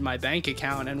looking at my bank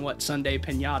account and what Sunday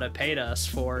Pinata paid us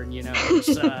for,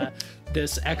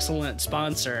 this excellent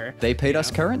sponsor. They paid us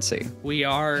currency. We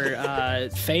are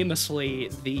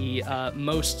famously the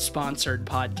most sponsored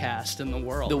podcast in the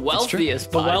world. The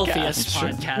wealthiest The podcast. wealthiest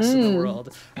podcast in the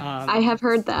world. I have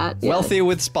heard that. Yes. Wealthy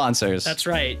with sponsors. That's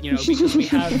right. Because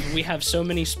we have so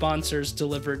many sponsors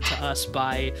delivered to us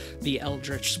by the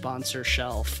Eldritch sponsor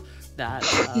shelf that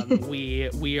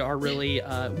we are really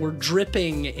we're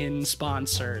dripping in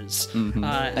sponsors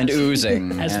and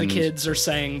oozing. as the and- kids are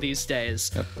saying these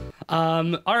days.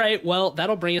 All right, well,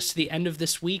 that'll bring us to the end of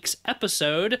this week's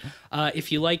episode.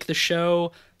 If you like the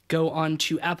show, go on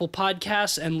to Apple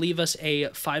Podcasts and leave us a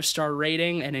 5-star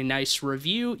rating and a nice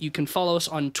review. You can follow us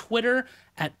on Twitter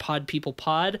at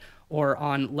podpeoplepod, or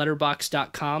on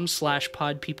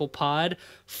letterboxd.com/podpeoplepod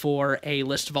for a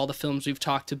list of all the films we've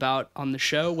talked about on the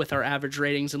show with our average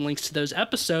ratings and links to those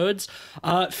episodes.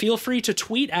 Feel free to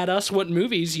tweet at us what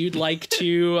movies you'd like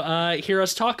to hear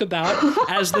us talk about,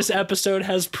 as this episode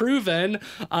has proven.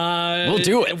 We'll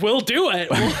do it. We'll do it.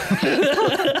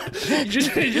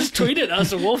 Just tweet at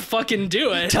us and we'll fucking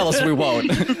do it. Tell us we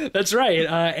won't. That's right.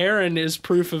 Erin is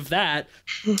proof of that.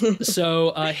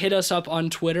 So hit us up on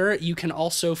Twitter. You can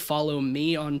also follow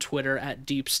me on Twitter at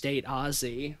Deep State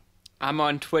Ozzy. I'm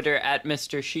on Twitter at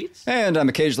Mr. Sheets. And I'm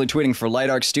occasionally tweeting for Light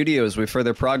Arc Studios with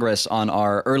further progress on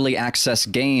our early access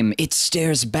game, It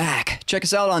Stares Back. Check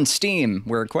us out on Steam.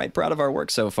 We're quite proud of our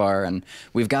work so far, and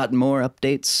we've got more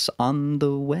updates on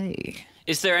the way.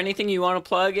 Is there anything you want to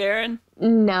plug, Erin?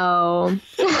 No.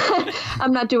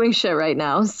 I'm not doing shit right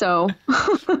now, so.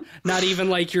 Not even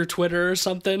like your Twitter or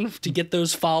something to get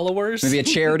those followers? Maybe a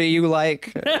charity you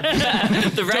like?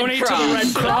 The Red Donate Cross. to the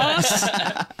Red Cross?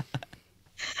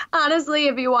 Honestly,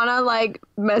 if you want to like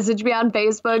message me on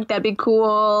Facebook, that'd be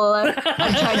cool.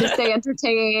 I'm trying to stay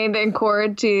entertained in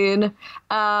quarantine.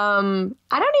 I don't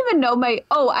even know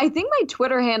I think my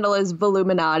Twitter handle is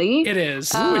Voluminati. It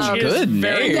is, Ooh, which is good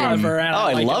very name. clever. And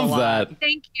I like love it a lot. that.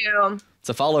 Thank you. It's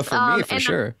a follow for me, for and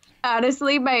sure.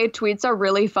 Honestly, my tweets are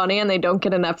really funny and they don't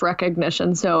get enough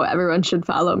recognition, so everyone should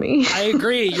follow me. I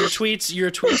agree. Your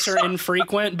tweets are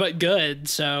infrequent but good.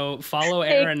 So follow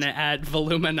Erin at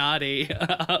Voluminati.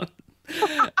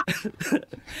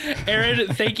 Erin,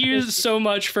 thank you so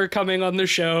much for coming on the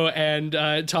show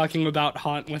and talking about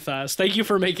Haunt with us. Thank you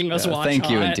for making us watch Thank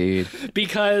you, Haunt. indeed.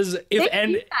 Because if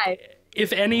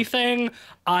anything,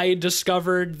 I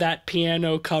discovered that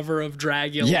piano cover of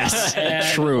Dragula. Yes, and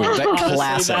true. That honestly,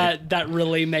 classic. That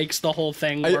really makes the whole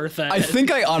thing worth it. I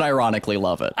think I unironically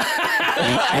love it.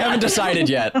 I haven't decided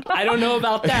yet. I don't know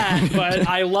about that, but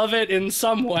I love it in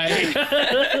some way.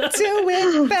 Do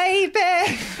it,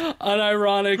 baby.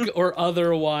 Unironic or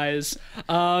otherwise.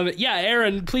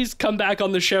 Erin, please come back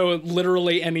on the show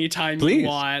literally anytime Please. you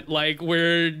want. Like,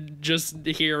 we're just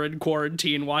here in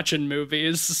quarantine watching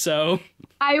movies, so...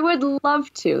 I would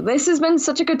love to. This has been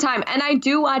such a good time. And I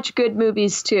do watch good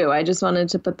movies, too. I just wanted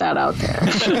to put that out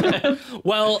there.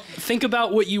 Well, think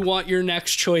about what you want your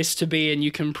next choice to be, and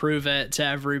you can prove it to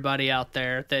everybody out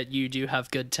there that you do have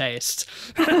good taste.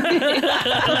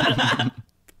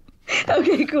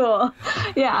 Okay, cool.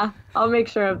 Yeah, I'll make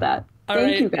sure of that.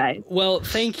 Thank you, guys. Well,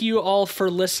 thank you all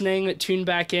for listening. Tune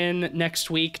back in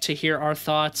next week to hear our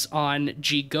thoughts on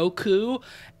Jigoku.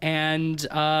 And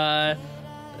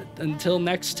until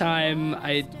next time,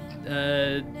 I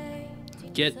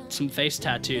get some face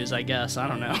tattoos, I guess. I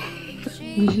don't know.